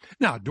that.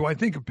 Now, do I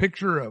think a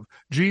picture of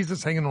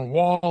Jesus hanging on a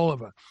wall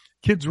of a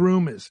kid's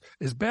room is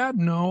bad?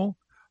 No.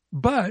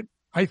 But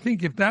I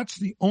think if that's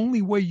the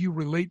only way you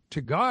relate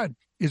to God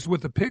is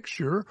with a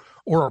picture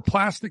or a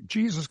plastic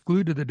Jesus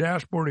glued to the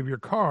dashboard of your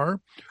car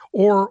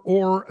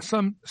or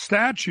some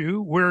statue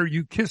where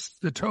you kiss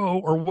the toe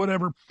or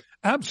whatever,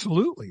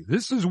 absolutely.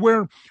 This is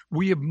where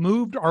we have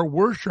moved our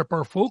worship,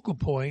 our focal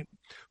point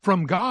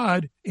from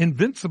God,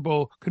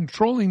 invincible,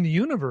 controlling the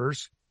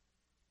universe,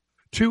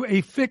 to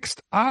a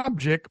fixed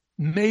object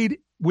made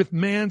with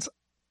man's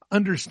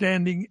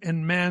understanding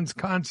and man's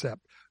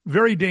concept.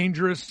 Very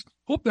dangerous.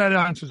 Hope that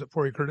answers it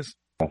for you, Curtis.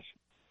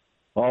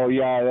 Oh,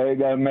 yeah,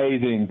 they're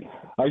amazing.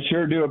 I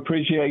sure do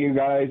appreciate you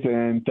guys,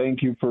 and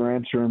thank you for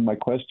answering my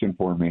question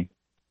for me.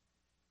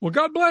 Well,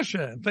 God bless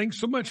you. And thanks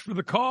so much for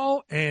the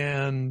call.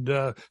 And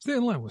stay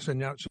in line. We'll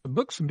send you out some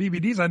books, some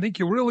DVDs I think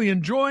you'll really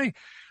enjoy.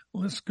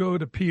 Let's go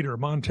to Peter,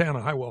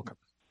 Montana. Hi, welcome.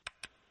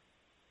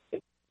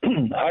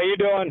 How you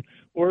doing?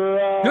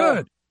 We're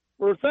good.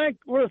 We're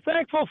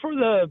thankful for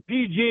the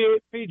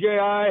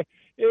PJI.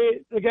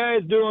 The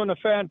guy's doing a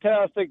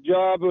fantastic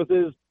job with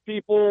his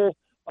people.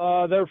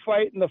 They're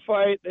fighting the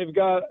fight. They've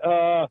got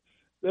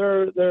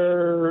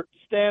they're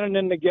standing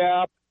in the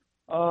gap.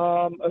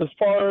 As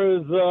far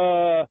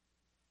as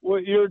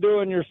what you're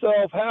doing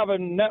yourself,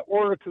 having a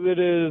network that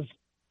is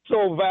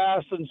so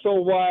vast and so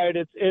wide,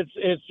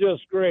 it's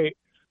just great.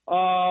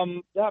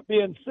 That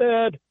being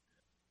said,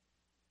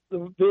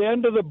 the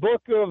end of the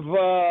book of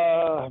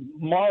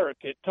Mark,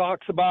 it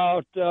talks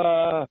about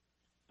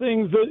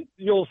things that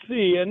you'll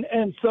see,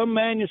 and some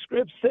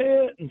manuscripts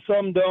say it and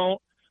some don't.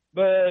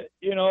 But,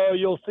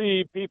 you'll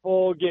see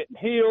people getting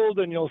healed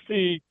and you'll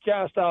see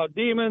cast out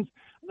demons.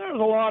 There's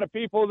a lot of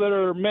people that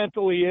are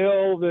mentally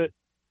ill that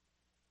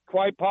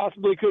quite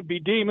possibly could be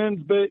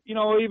demons. But,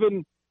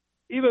 even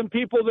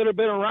people that have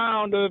been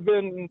around have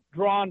been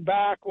drawn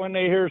back when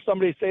they hear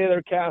somebody say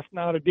they're casting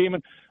out a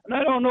demon. And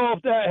I don't know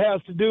if that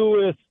has to do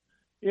with,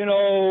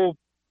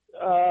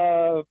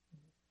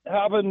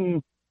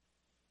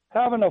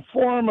 having a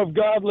form of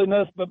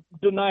godliness but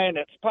denying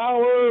its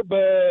power.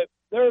 But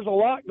there's a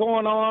lot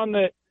going on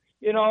that,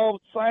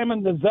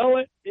 Simon the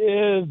Zealot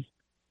is,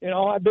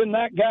 I've been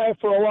that guy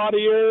for a lot of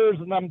years,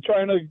 and I'm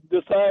trying to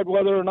decide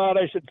whether or not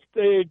I should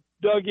stay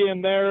dug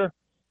in there.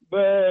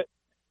 But,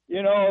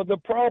 the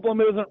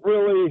problem isn't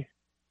really,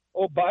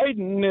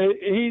 Biden,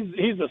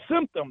 he's a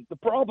symptom. The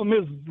problem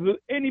is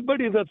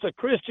anybody that's a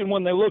Christian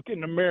when they look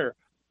in the mirror.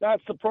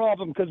 That's the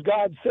problem, because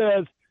God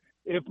says,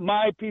 if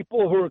my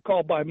people who are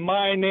called by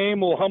my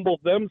name will humble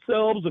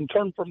themselves and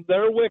turn from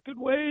their wicked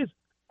ways,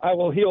 I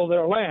will heal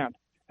their land.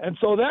 And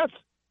so that's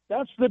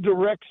the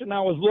direction I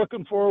was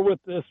looking for with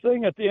this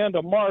thing at the end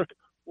of Mark.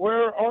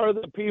 Where are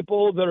the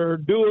people that are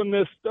doing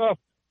this stuff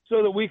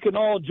so that we can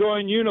all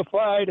join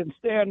unified and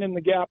stand in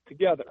the gap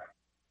together?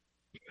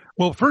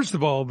 Well, first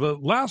of all, the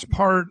last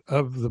part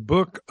of the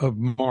book of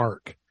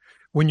Mark,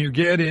 when you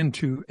get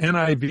into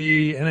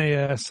NIV,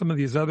 NAS, some of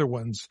these other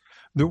ones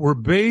that were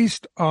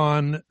based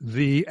on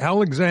the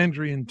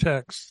Alexandrian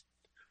text,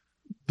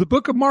 the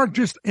book of Mark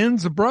just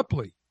ends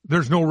abruptly.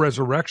 There's no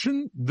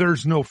resurrection.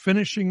 There's no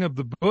finishing of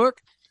the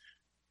book.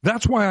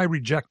 That's why I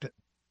reject it.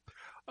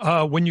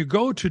 When you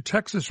go to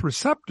Textus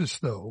Receptus,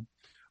 though,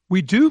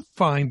 we do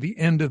find the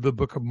end of the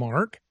book of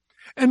Mark.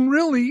 And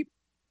really,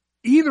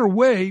 either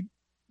way,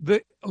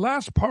 the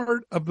last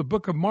part of the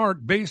book of Mark,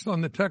 based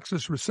on the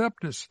Textus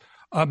Receptus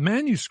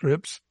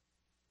manuscripts,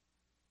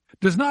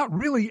 does not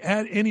really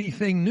add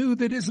anything new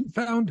that isn't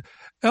found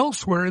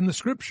elsewhere in the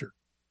scripture.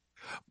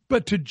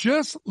 But to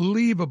just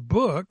leave a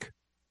book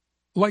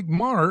like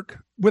Mark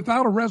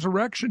without a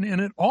resurrection in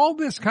it. All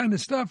this kind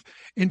of stuff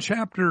in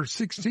chapter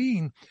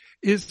 16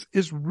 is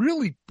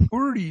really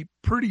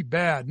pretty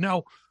bad.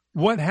 Now,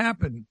 what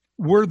happened?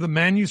 Were the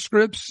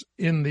manuscripts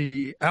in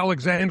the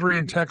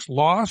Alexandrian text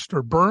lost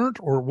or burnt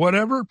or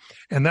whatever,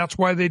 and that's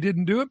why they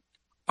didn't do it?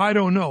 I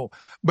don't know.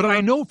 But I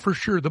know for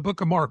sure the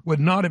book of Mark would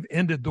not have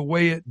ended the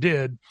way it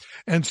did.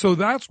 And so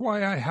that's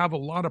why I have a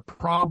lot of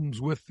problems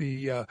with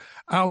the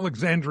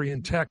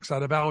Alexandrian texts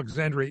out of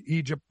Alexandria,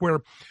 Egypt, where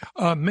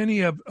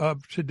many of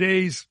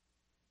today's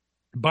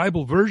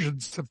Bible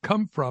versions have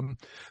come from.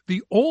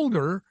 The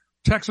older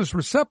Textus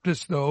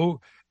Receptus, though,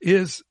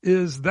 is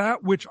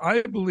that which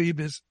I believe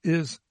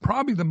is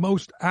probably the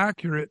most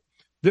accurate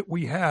that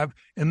we have,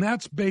 and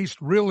that's based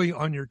really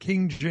on your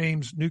King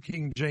James, New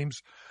King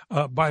James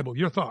Bible.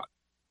 Your thought?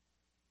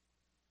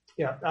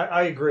 Yeah,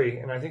 I agree,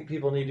 and I think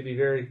people need to be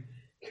very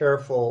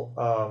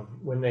careful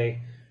when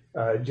they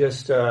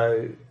just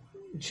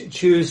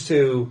choose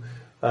to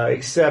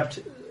accept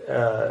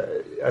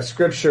a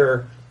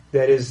scripture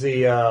that is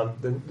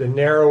the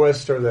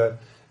narrowest or the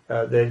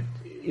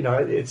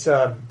it's.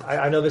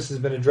 I know this has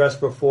been addressed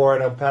before. I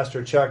know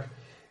Pastor Chuck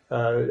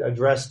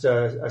addressed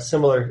a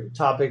similar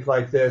topic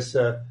like this,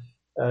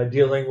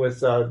 dealing with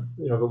the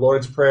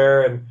Lord's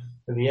Prayer and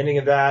the ending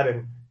of that,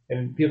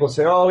 and people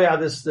say, oh yeah,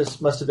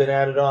 this must have been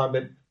added on,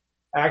 but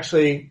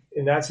actually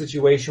in that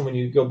situation, when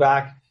you go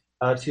back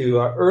to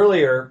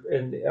earlier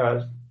in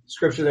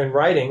scripture and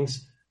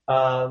writings,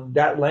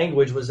 that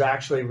language was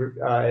actually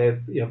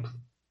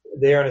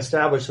there and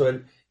established,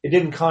 so it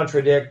didn't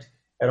contradict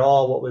at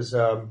all what was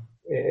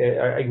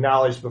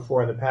acknowledged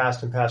before in the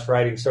past and past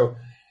writings. So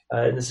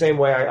in the same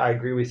way, I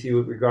agree with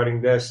you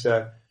regarding this.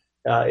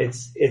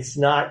 It's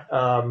not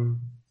an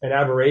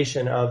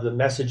aberration of the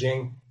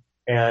messaging,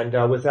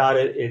 and without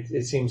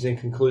it seems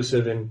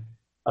inconclusive and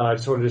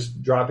sort of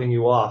just dropping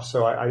you off.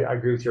 So I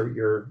agree with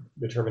your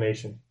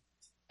determination.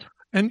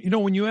 And,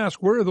 when you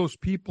ask, where are those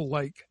people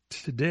like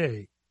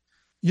today?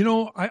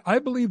 I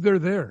believe they're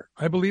there.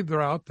 I believe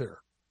they're out there.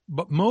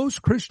 But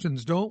most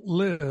Christians don't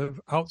live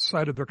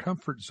outside of their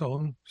comfort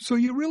zone, so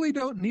you really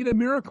don't need a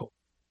miracle.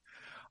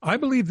 I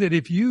believe that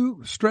if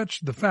you stretch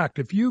the fact,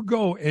 if you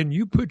go and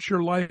you put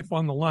your life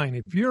on the line,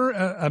 if you're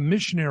a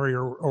missionary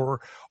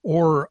or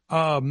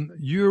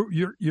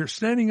you're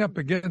standing up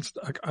against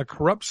a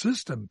corrupt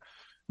system,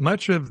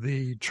 much of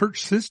the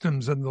church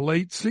systems in the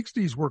late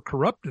 60s were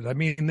corrupted. I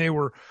mean, they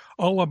were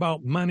all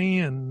about money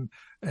and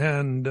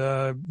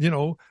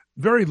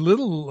very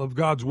little of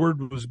God's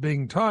word was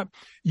being taught.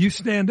 You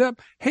stand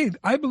up. Hey,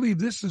 I believe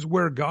this is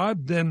where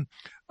God then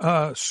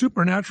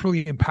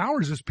supernaturally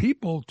empowers his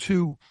people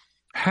to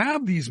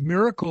have these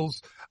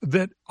miracles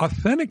that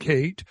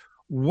authenticate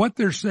what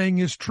they're saying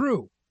is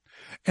true.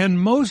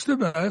 And most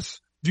of us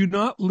do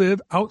not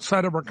live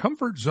outside of our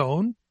comfort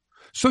zone,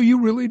 so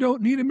you really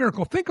don't need a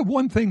miracle. Think of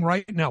one thing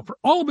right now, for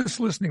all of us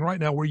listening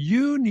right now, where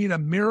you need a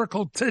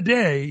miracle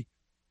today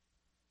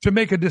to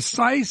make a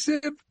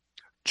decisive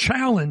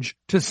challenge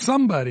to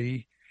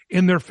somebody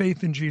in their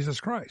faith in Jesus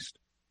Christ.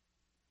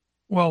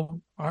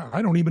 Well,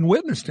 I don't even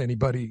witness to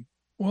anybody.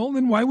 Well,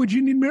 then why would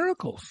you need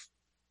miracles?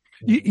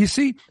 You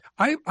see,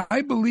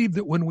 I believe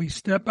that when we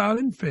step out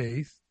in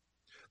faith,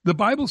 the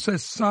Bible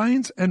says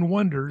signs and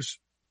wonders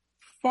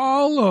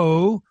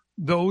follow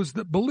those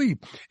that believe.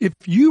 If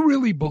you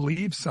really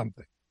believe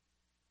something,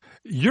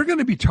 you're going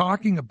to be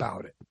talking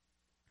about it.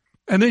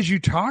 And as you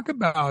talk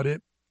about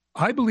it,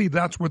 I believe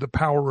that's where the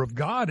power of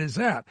God is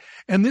at.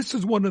 And this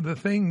is one of the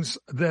things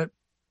that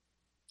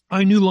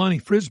I knew Lonnie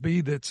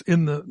Frisbee, that's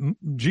in the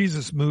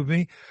Jesus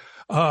movie.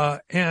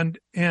 He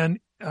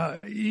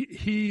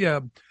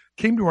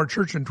came to our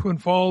church in Twin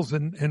Falls,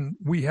 and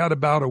we had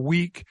about a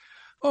week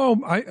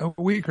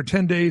or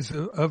 10 days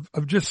of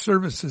just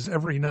services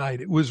every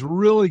night. It was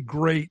really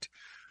great,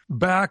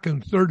 back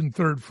and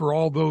third for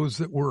all those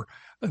that were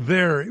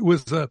there. It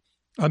was a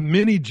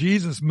mini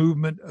Jesus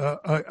movement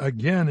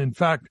again. In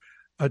fact,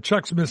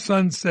 Chuck Smith's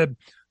son said,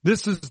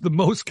 this is the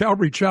most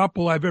Calvary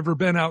Chapel I've ever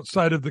been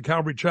outside of the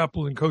Calvary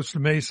Chapel in Costa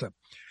Mesa.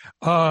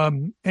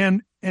 To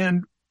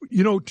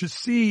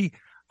see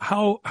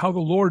how the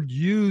Lord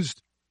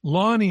used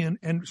Lonnie,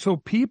 and so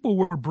people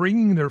were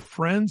bringing their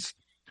friends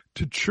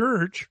to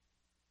church,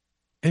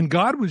 and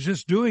God was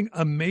just doing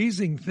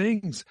amazing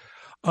things.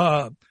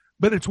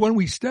 But it's when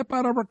we step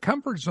out of our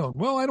comfort zone.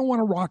 Well, I don't want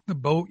to rock the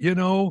boat.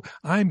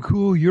 I'm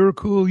cool. You're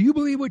cool. You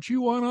believe what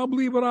you want. I'll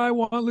believe what I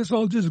want. Let's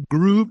all just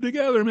groove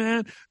together,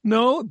 man.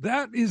 No,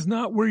 that is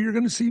not where you're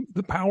going to see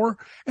the power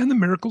and the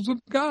miracles of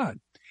God.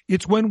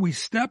 It's when we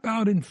step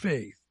out in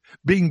faith,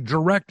 being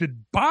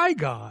directed by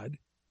God.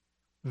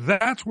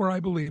 That's where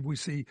I believe we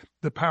see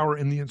the power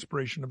and the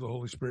inspiration of the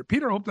Holy Spirit.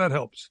 Peter, I hope that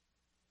helps.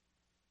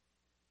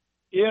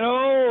 A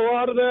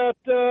lot of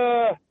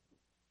that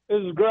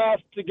is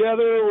grasped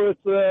together with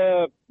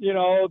the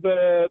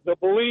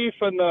belief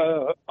and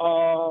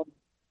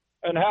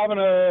and having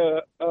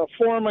a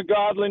form of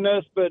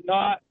godliness, but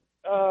not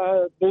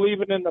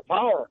believing in the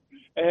power.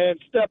 And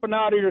stepping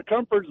out of your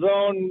comfort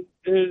zone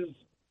is,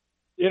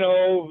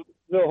 the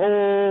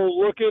whole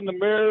look in the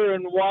mirror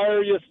and why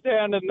are you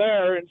standing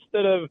there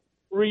instead of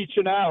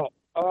reaching out.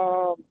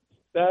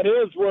 That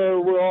is where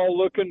we're all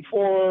looking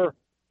for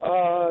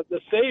the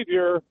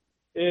Savior,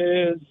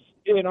 is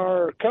in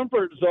our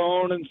comfort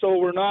zone, and so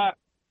we're not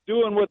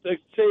doing what the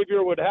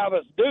Savior would have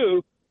us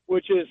do,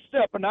 which is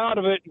stepping out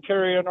of it and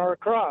carrying our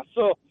cross.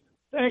 So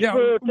thanks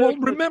for...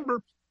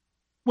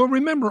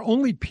 Remember,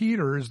 only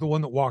Peter is the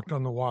one that walked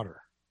on the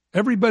water.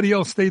 Everybody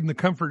else stayed in the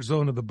comfort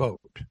zone of the boat.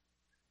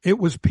 It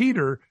was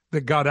Peter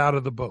that got out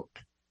of the boat.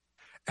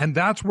 And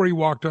that's where he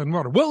walked on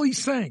water. Well, he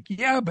sank.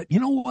 Yeah, but you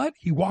know what?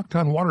 He walked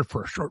on water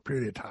for a short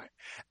period of time.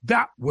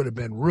 That would have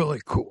been really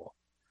cool.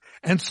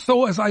 And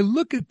so as I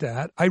look at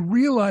that, I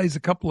realize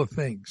a couple of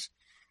things.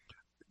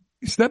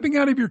 Stepping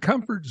out of your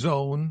comfort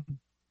zone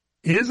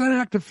is an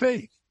act of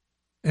faith.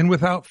 And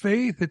without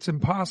faith, it's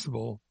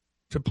impossible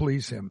to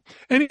please him.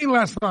 Any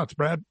last thoughts,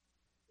 Brad?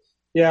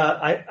 Yeah,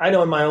 I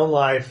know in my own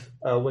life,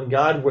 when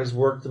God was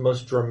worked the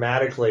most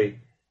dramatically,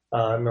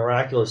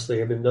 miraculously,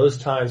 have been those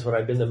times when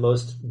I've been the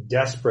most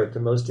desperate, the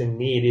most in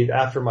need.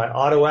 After my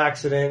auto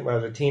accident, when I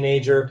was a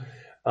teenager,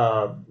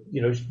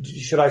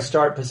 should I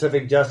start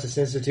Pacific Justice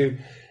Institute?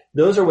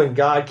 Those are when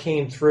God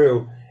came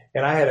through,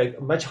 and I had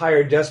a much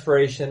higher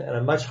desperation and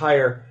a much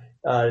higher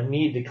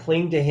need to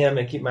cling to him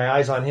and keep my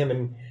eyes on him.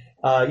 And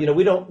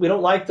we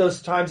don't like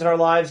those times in our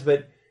lives,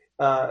 but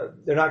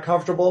they're not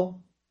comfortable.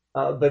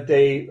 But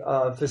they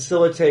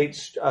facilitate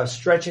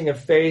stretching of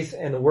faith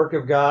and the work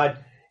of God.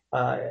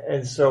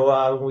 And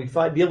so when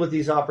we deal with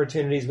these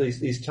opportunities,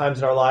 these times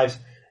in our lives,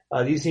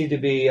 these need to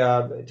be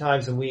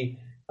times when we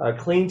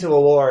cling to the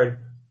Lord.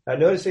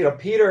 Notice,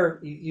 Peter,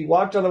 he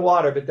walked on the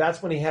water, but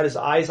that's when he had his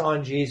eyes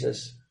on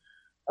Jesus,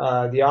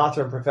 the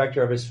author and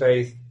perfecter of his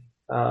faith.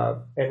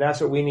 And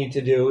that's what we need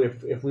to do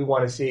if we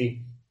want to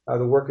see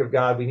the work of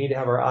God. We need to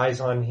have our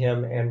eyes on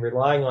him and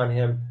relying on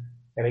him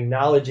and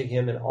acknowledging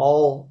him in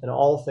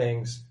all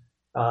things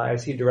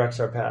as he directs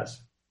our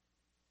paths.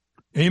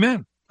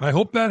 Amen. I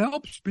hope that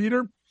helps,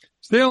 Peter.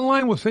 Stay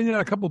online. We'll send you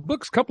out a couple of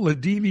books, a couple of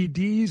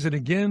DVDs, and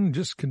again,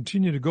 just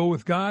continue to go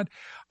with God.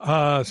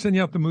 Send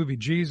you out the movie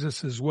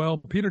Jesus as well.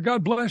 Peter,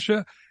 God bless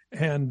you,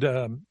 and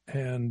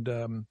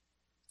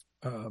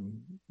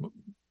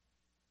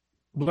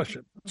bless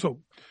you. So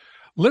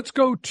let's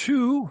go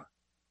to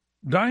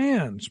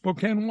Diane,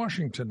 Spokane,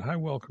 Washington. Hi,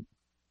 welcome.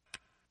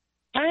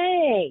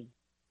 Hi.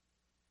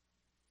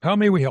 How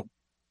may we help?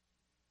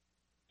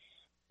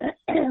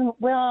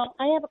 Well,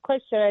 I have a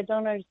question I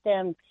don't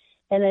understand,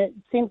 and it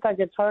seems like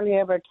it's hardly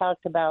ever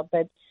talked about,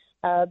 but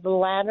the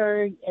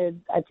ladder,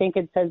 I think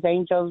it says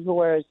angels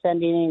were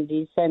ascending and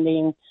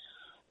descending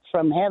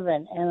from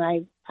heaven, and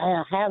I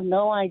have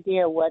no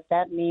idea what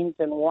that means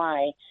and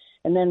why.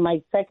 And then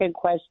my second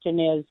question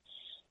is,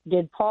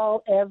 did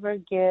God ever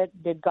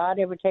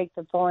take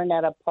the thorn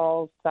out of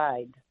Paul's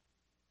side?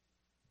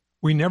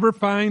 We never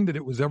find that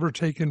it was ever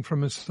taken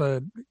from his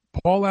side.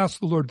 Paul asked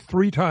the Lord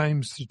 3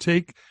 times to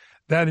take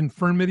that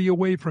infirmity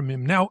away from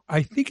him. Now,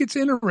 I think it's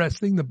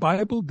interesting. The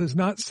Bible does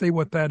not say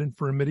what that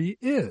infirmity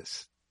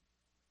is.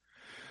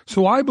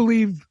 So I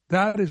believe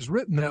that is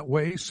written that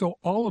way so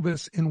all of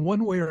us in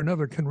one way or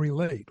another can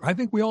relate. I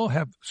think we all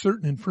have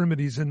certain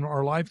infirmities in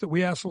our life that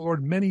we ask the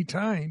Lord many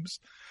times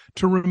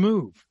to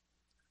remove.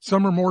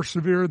 Some are more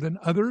severe than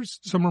others.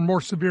 Some are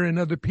more severe in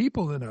other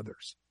people than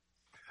others.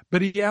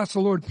 But he asked the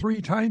Lord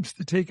 3 times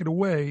to take it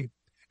away.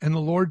 And the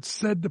Lord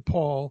said to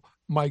Paul,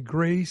 "My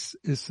grace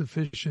is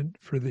sufficient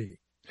for thee."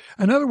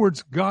 In other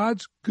words,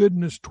 God's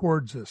goodness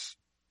towards us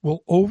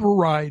will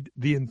override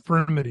the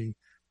infirmity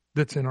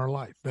that's in our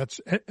life.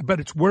 But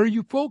it's where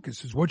you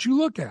focus, is what you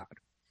look at.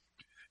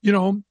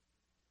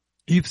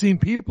 You've seen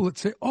people that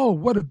say, "Oh,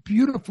 what a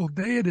beautiful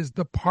day it is.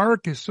 The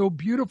park is so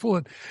beautiful.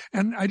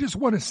 And I just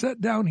want to sit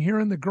down here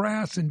in the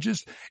grass and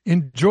just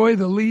enjoy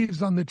the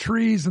leaves on the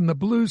trees and the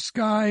blue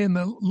sky and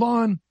the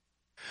lawn."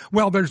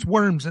 Well, there's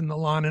worms in the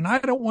lawn and I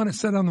don't want to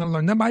sit on the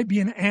lawn. There might be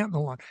an ant in the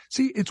lawn.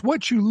 See, it's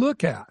what you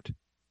look at.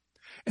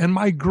 And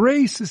my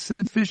grace is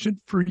sufficient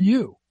for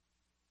you.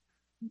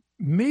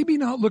 Maybe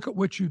not look at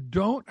what you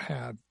don't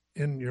have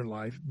in your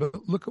life,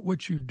 but look at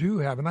what you do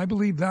have. And I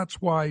believe that's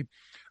why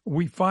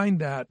we find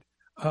that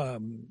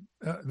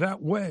that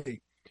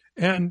way.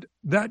 And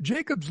that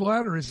Jacob's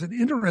ladder is an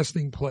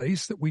interesting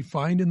place that we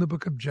find in the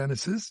book of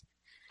Genesis.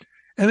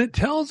 And it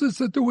tells us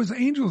that there was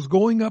angels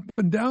going up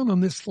and down on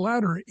this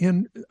ladder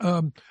in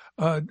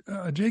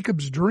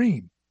Jacob's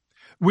dream,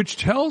 which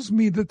tells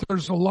me that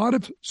there's a lot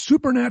of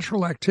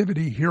supernatural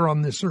activity here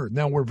on this earth.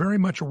 Now, we're very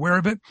much aware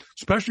of it,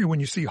 especially when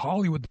you see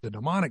Hollywood, the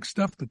demonic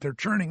stuff that they're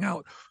churning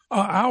out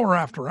hour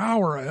after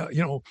hour.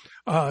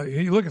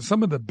 You look at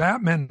some of the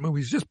Batman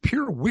movies, just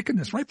pure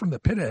wickedness right from the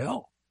pit of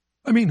hell.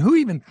 I mean, who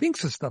even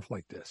thinks of stuff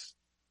like this?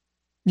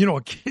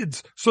 A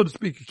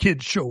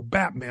kid's show,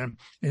 Batman,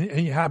 and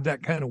you have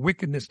that kind of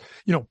wickedness,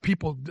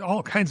 people,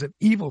 all kinds of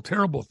evil,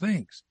 terrible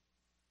things.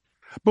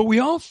 But we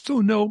also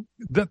know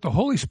that the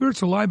Holy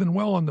Spirit's alive and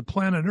well on the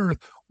planet Earth,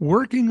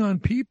 working on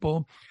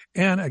people.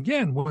 And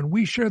again, when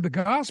we share the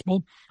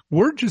gospel,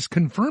 we're just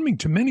confirming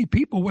to many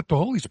people what the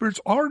Holy Spirit's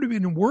already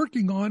been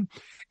working on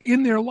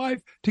in their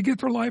life to get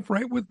their life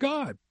right with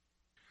God.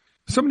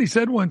 Somebody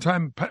said one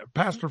time,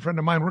 pastor friend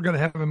of mine, we're going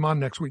to have him on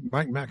next week,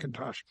 Mike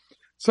McIntosh.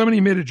 Somebody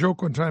made a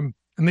joke one time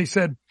and they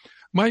said,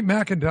 Mike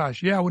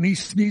McIntosh, yeah, when he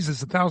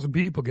sneezes, 1,000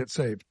 people get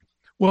saved.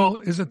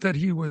 Well, is it that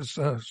he was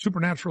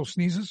supernatural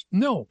sneezes?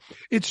 No,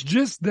 it's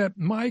just that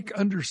Mike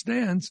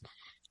understands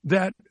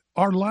that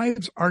our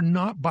lives are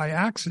not by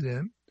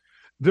accident.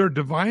 They're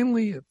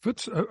divinely,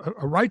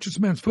 a righteous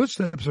man's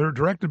footsteps are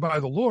directed by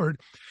the Lord,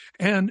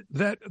 and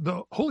that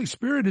the Holy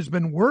Spirit has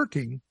been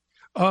working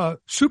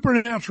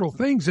supernatural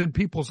things in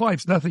people's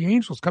lives, not the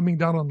angels coming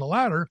down on the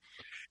ladder,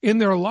 in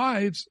their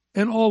lives.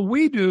 And all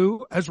we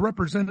do as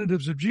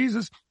representatives of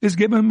Jesus is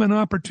give them an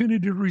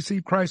opportunity to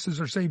receive Christ as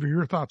their Savior.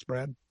 Your thoughts,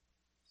 Brad?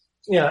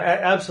 Yeah,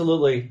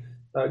 absolutely.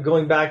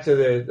 Going back to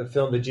the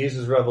film, The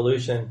Jesus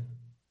Revolution,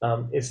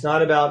 it's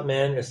not about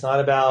men. It's not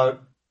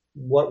about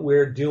what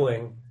we're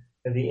doing.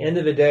 At the end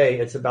of the day,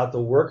 it's about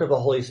the work of the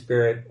Holy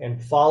Spirit and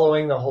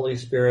following the Holy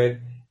Spirit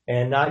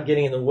and not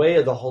getting in the way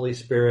of the Holy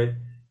Spirit,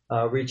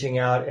 reaching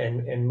out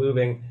and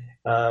moving.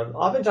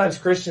 Oftentimes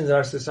Christians in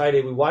our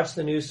society, we watch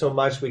the news so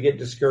much, we get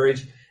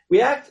discouraged.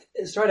 We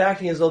start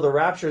acting as though the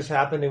rapture has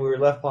happened and we were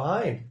left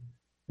behind.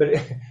 But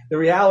the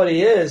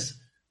reality is,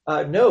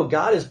 no,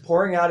 God is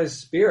pouring out his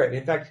Spirit.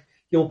 In fact,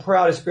 he will pour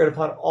out his Spirit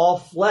upon all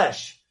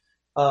flesh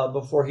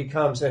before he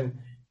comes. And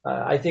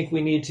I think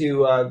we need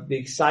to be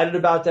excited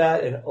about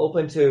that and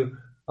open to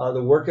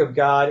the work of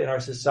God in our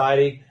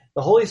society.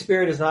 The Holy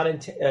Spirit is not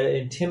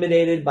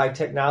intimidated by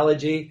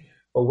technology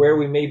or where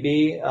we may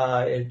be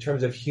in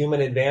terms of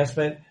human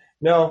advancement.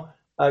 No,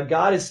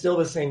 God is still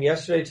the same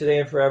yesterday, today,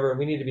 and forever. And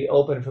we need to be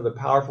open for the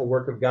powerful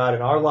work of God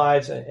in our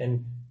lives and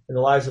in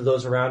the lives of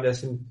those around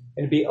us, and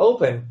be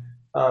open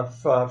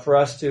for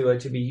us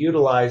to be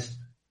utilized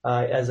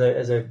as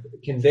a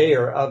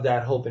conveyor of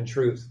that hope and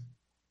truth.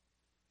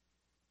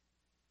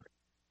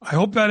 I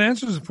hope that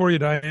answers it for you,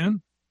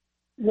 Diane.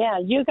 Yeah,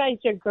 you guys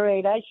are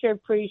great. I sure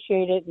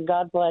appreciate it, and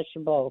God bless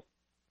you both.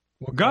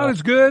 Well, God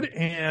is good,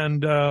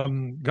 and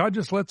God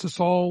just lets us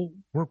all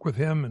work with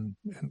him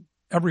and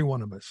every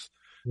one of us.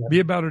 Yeah. Be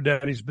about our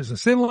daddy's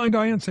business. Send line,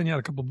 Diane. Send you out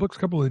a couple of books, a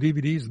couple of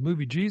DVDs, the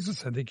movie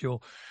Jesus. I think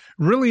you'll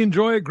really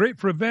enjoy it. Great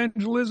for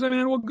evangelism.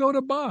 And we'll go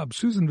to Bob,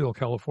 Susanville,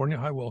 California.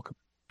 Hi, welcome.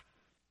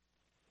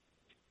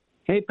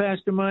 Hey,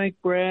 Pastor Mike,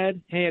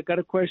 Brad. Hey, I got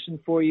a question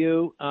for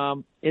you.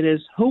 It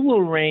is, who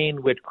will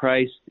reign with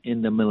Christ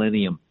in the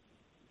millennium?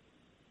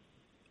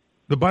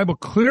 The Bible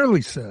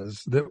clearly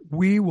says that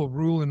we will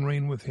rule and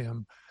reign with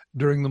him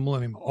during the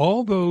millennium.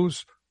 All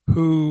those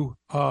who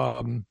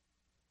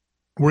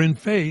were in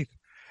faith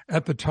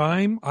at the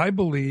time, I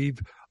believe,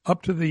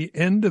 up to the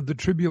end of the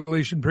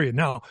tribulation period.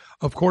 Now,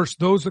 of course,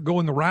 those that go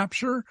in the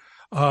rapture,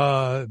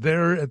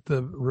 they're at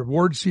the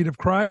reward seat of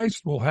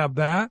Christ. We'll have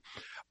that.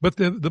 But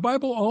the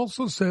Bible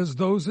also says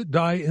those that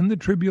die in the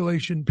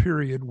tribulation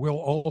period will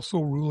also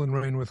rule and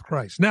reign with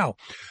Christ. Now,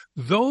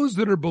 those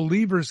that are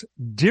believers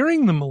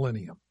during the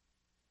millennium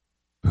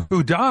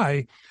who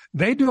die,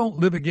 they don't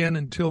live again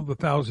until the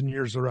 1,000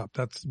 years are up.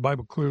 That's the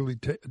Bible clearly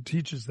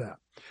teaches that.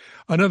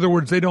 In other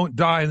words, they don't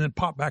die and then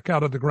pop back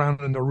out of the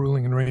ground and they're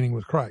ruling and reigning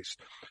with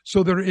Christ.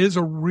 So there is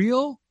a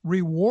real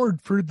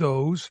reward for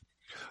those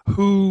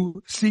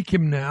who seek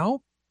him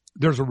now.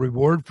 There's a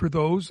reward for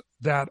those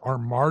that are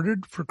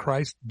martyred for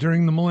Christ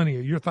during the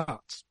millennium. Your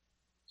thoughts?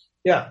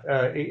 Yeah,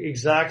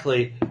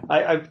 exactly.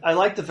 I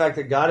like the fact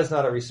that God is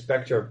not a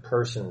respecter of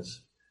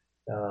persons.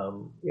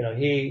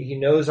 He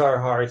knows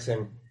our hearts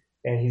and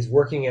he's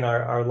working in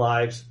our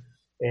lives,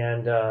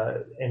 and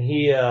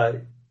he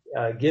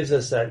gives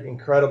us that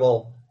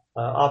incredible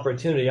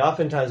opportunity.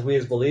 Oftentimes, we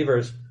as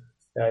believers,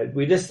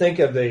 we just think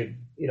of the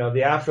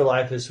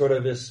afterlife as sort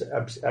of this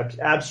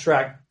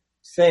abstract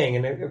thing,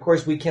 and of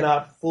course, we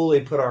cannot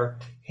fully put our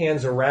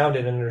hands around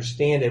it and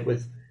understand it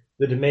with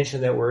the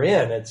dimension that we're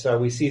in. It's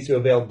we see through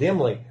a veil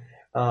dimly,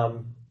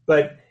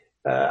 but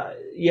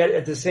yet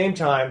at the same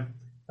time,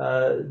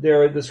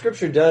 the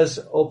Scripture does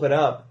open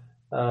up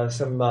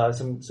some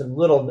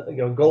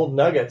little gold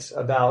nuggets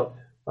about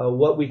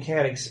what we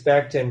can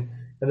expect, and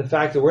the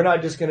fact that we're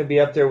not just going to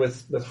be up there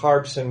with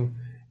harps, and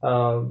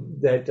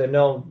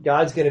no,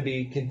 God's going to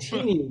be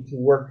continuing to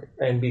work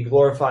and be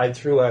glorified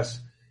through us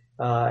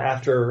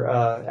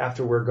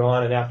after we're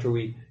gone and after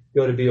we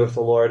go to be with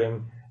the Lord.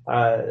 And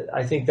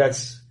I think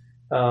that's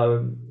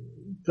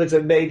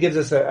gives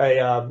us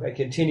a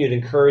continued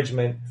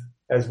encouragement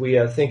as we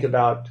think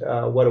about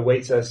what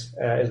awaits us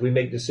as we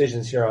make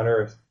decisions here on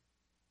earth.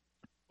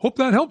 Hope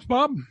that helps,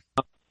 Bob.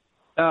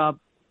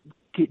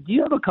 Do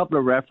you have a couple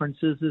of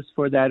references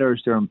for that, or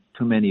is there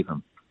too many of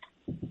them?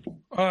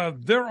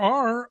 There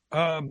are,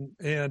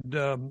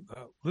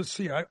 let's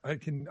see. I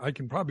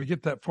can probably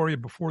get that for you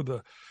before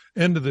the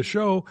end of the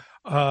show.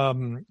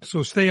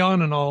 So stay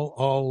on, and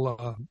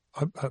I'll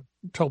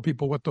tell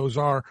people what those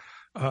are.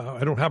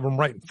 I don't have them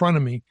right in front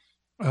of me,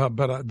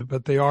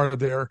 but they are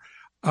there.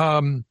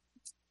 Brad,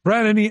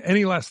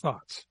 any last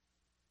thoughts?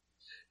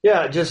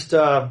 Yeah, just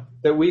that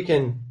we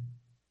can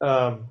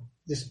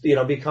just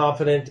be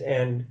confident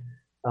and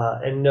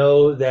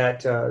know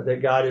that that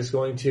God is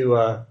going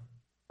to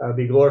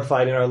be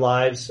glorified in our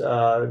lives,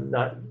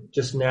 not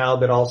just now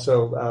but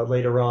also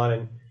later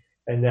on,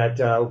 and that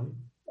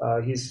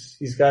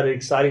he's got an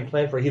exciting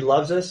plan for. He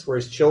loves us. We're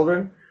his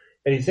children,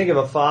 and you think of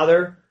a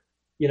father,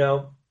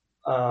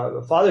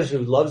 fathers who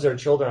loves their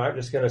children aren't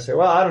just going to say,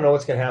 well, I don't know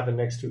what's going to happen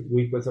next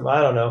week with them.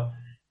 I don't know.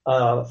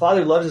 A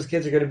father who loves his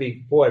kids are going to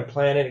be,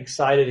 planning,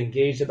 excited,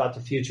 engaged about the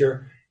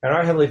future. And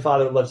our Heavenly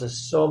Father loves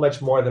us so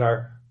much more than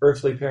our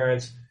earthly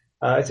parents.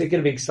 It's going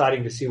to be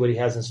exciting to see what he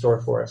has in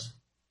store for us.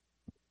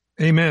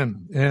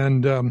 Amen.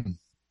 And,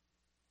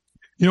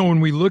 when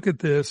we look at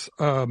this,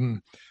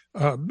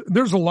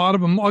 there's a lot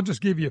of them. I'll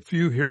just give you a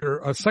few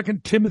here.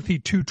 2 Timothy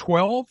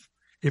 2:12.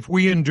 If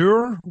we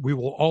endure, we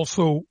will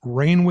also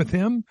reign with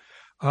him.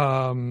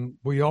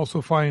 We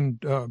also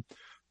find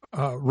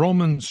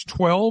Romans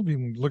 12. You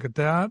can look at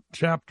that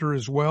chapter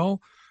as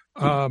well.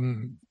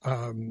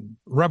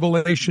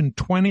 Revelation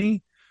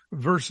 20,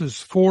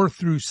 verses 4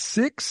 through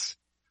 6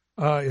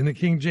 in the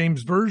King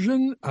James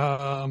Version.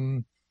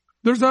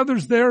 There's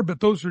others there, but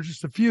those are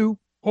just a few.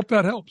 Hope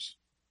that helps.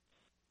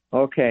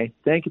 Okay.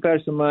 Thank you,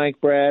 Pastor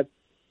Mike, Brad.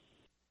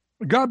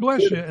 God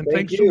bless you, and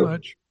thanks so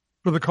much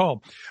for the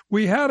call.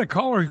 We had a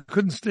caller who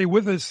couldn't stay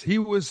with us. He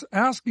was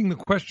asking the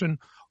question,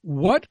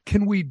 what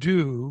can we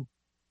do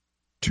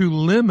to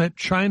limit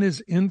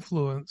China's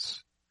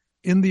influence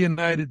in the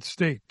United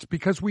States?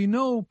 Because we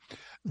know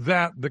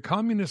that the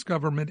communist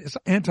government is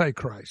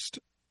antichrist.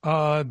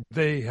 They're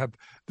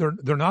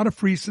not a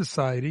free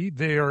society.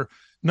 They are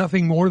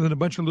nothing more than a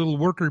bunch of little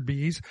worker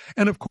bees.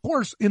 And of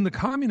course, in the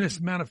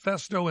Communist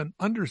Manifesto and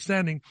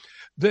understanding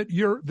that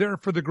you're there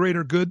for the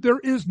greater good, there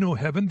is no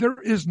heaven,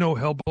 there is no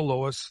hell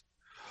below us.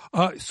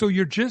 So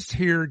you're just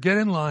here, get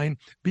in line,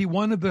 be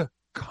one of the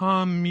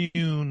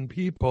commune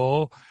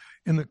people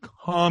in the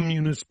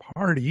Communist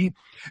Party.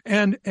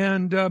 And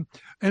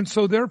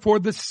so therefore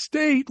the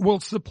state will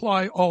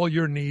supply all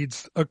your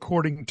needs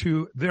according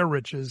to their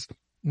riches,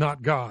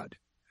 not God.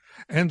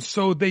 And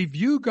so they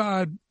view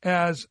God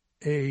as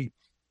a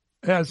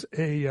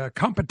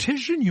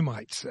competition, you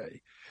might say.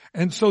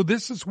 And so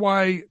this is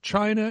why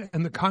China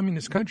and the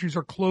communist countries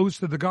are closed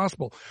to the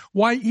gospel.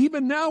 Why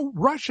even now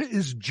Russia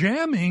is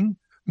jamming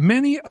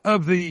many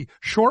of the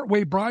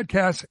shortwave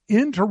broadcasts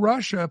into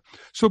Russia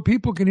so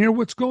people can hear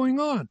what's going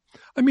on.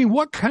 I mean,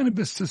 what kind of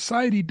a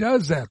society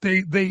does that?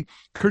 They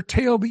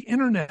curtail the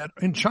internet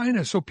in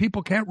China so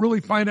people can't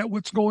really find out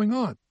what's going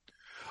on.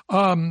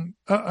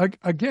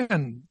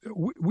 Again,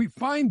 we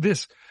find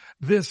this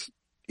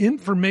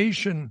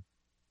information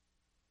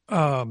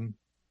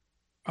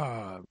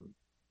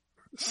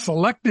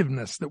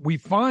selectiveness that we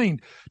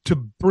find to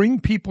bring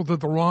people to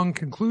the wrong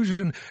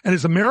conclusion. And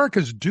as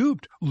America's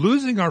duped,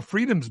 losing our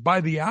freedoms by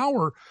the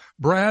hour,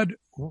 Brad,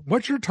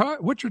 what's your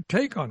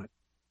take on it?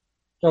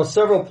 Well,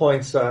 several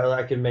points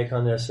I can make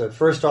on this.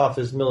 First off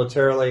is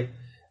militarily,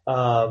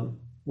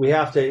 we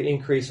have to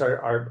increase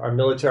our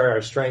military,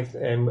 our strength,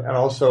 and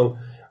also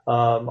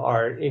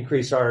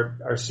increase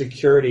our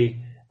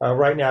security.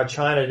 Right now,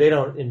 China, they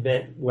don't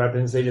invent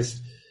weapons. They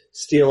just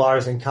steal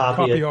ours and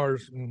copy it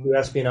ours. Through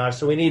espionage.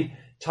 So we need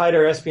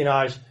tighter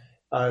espionage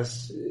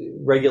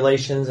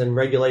regulations and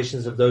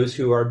regulations of those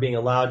who are being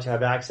allowed to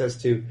have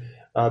access to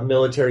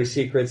military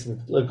secrets,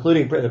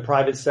 including in the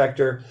private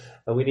sector.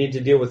 We need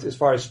to deal with, as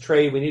far as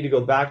trade, we need to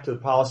go back to the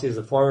policies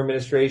of the former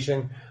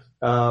administration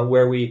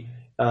where we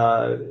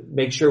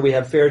make sure we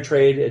have fair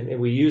trade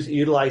and we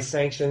utilize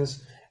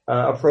sanctions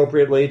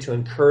appropriately to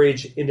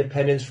encourage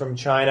independence from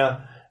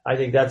China. I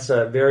think that's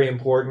very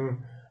important.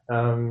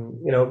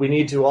 We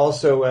need to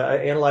also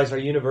analyze our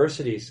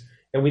universities,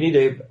 and we need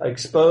to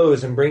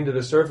expose and bring to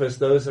the surface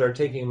those that are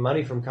taking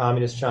money from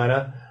communist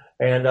China,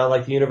 and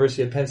like the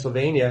University of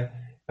Pennsylvania,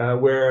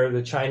 where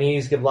the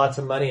Chinese give lots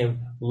of money, and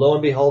lo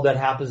and behold, that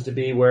happens to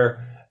be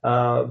where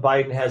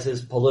Biden has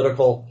his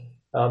political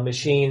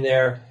machine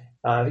there.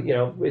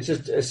 It's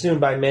just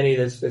assumed by many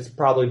that it's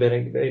probably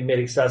been made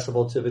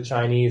accessible to the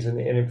Chinese and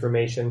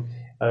information.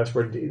 That's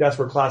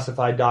where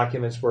classified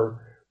documents were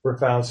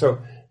found. So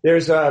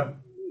there's a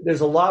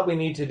lot we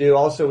need to do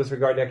also with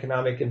regard to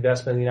economic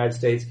investment in the United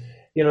States.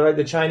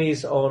 The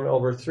Chinese own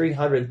over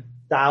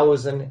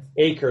 300,000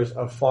 acres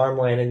of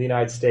farmland in the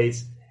United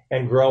States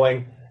and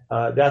growing.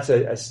 That's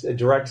a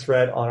direct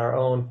threat on our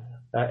own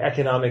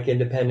economic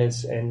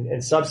independence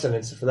and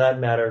subsistence, for that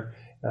matter.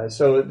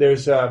 So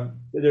there's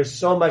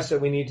so much that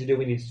we need to do.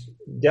 We need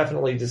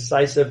definitely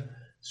decisive,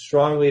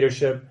 strong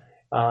leadership.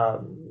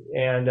 When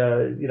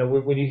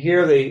you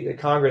hear the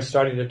Congress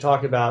starting to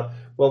talk about,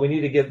 well, we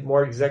need to give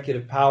more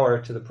executive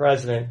power to the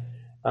president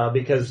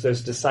because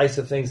there's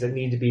decisive things that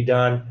need to be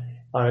done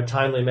on a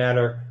timely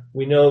manner.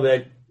 We know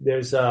that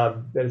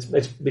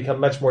it's become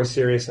much more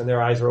serious and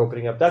their eyes are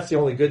opening up. That's the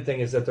only good thing,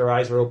 is that their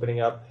eyes are opening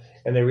up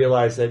and they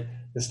realize that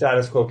the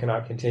status quo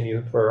cannot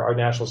continue for our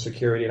national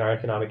security and our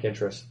economic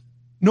interests.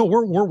 No,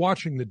 we're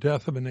watching the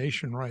death of a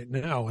nation right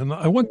now.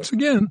 And once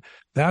again,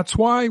 that's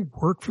why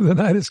work for the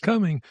night is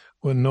coming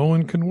when no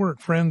one can work.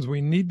 Friends,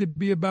 we need to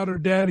be about our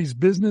daddy's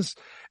business.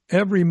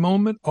 every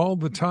moment, all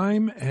the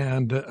time.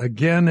 And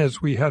again,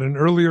 as we had an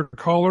earlier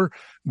caller,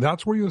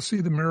 that's where you'll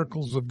see the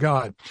miracles of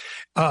God.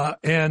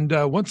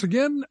 Once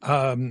again,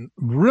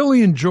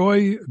 really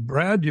enjoy,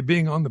 Brad, you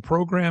being on the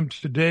program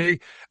today.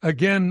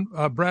 Again,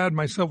 Brad,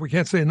 myself, we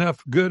can't say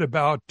enough good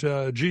about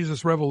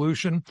Jesus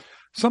Revolution.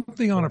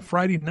 Something on a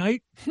Friday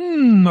night,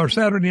 or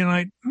Saturday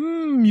night,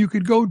 you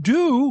could go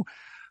do.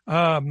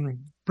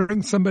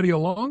 Bring somebody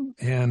along,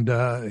 and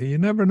you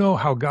never know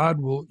how God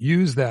will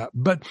use that.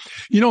 But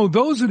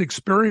those that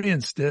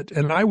experienced it,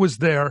 and I was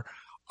there,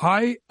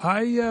 I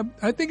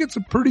think it's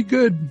a pretty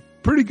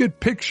good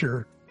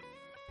picture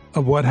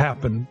of what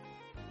happened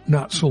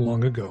not so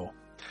long ago.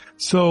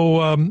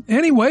 So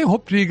anyway,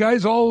 hope you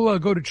guys all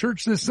go to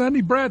church this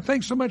Sunday. Brad,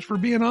 thanks so much for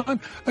being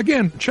on.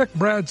 Again, check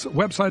Brad's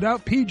website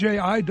out,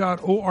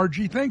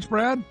 pji.org. Thanks,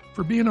 Brad,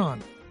 for being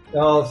on.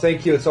 Oh,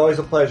 thank you. It's always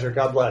a pleasure.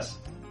 God bless.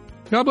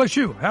 God bless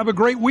you. Have a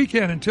great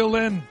weekend. Until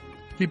then,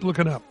 keep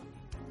looking up.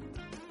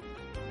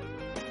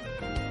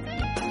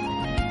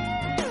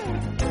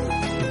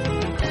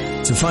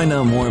 To find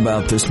out more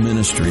about this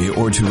ministry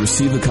or to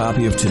receive a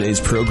copy of today's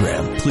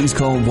program, please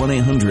call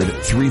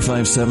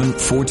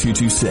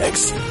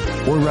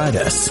 1-800-357-4226 or write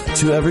us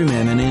to Every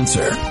Man an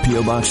Answer,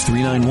 P.O. Box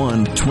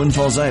 391, Twin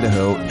Falls,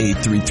 Idaho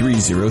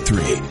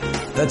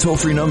 83303. That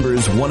toll-free number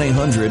is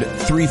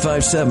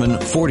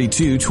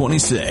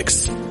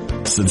 1-800-357-4226.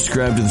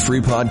 Subscribe to the free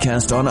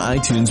podcast on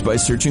iTunes by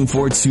searching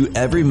for To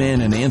Every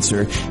Man an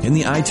Answer in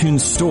the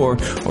iTunes store,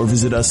 or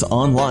visit us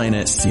online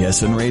at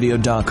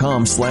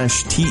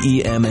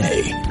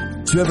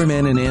csnradio.com/TEMA. To Every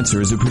Man an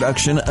Answer is a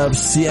production of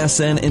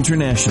CSN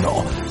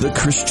International, the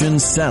Christian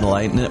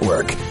Satellite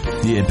Network.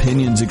 The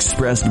opinions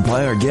expressed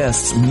by our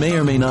guests may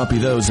or may not be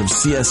those of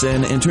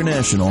CSN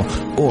International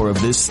or of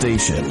this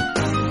station.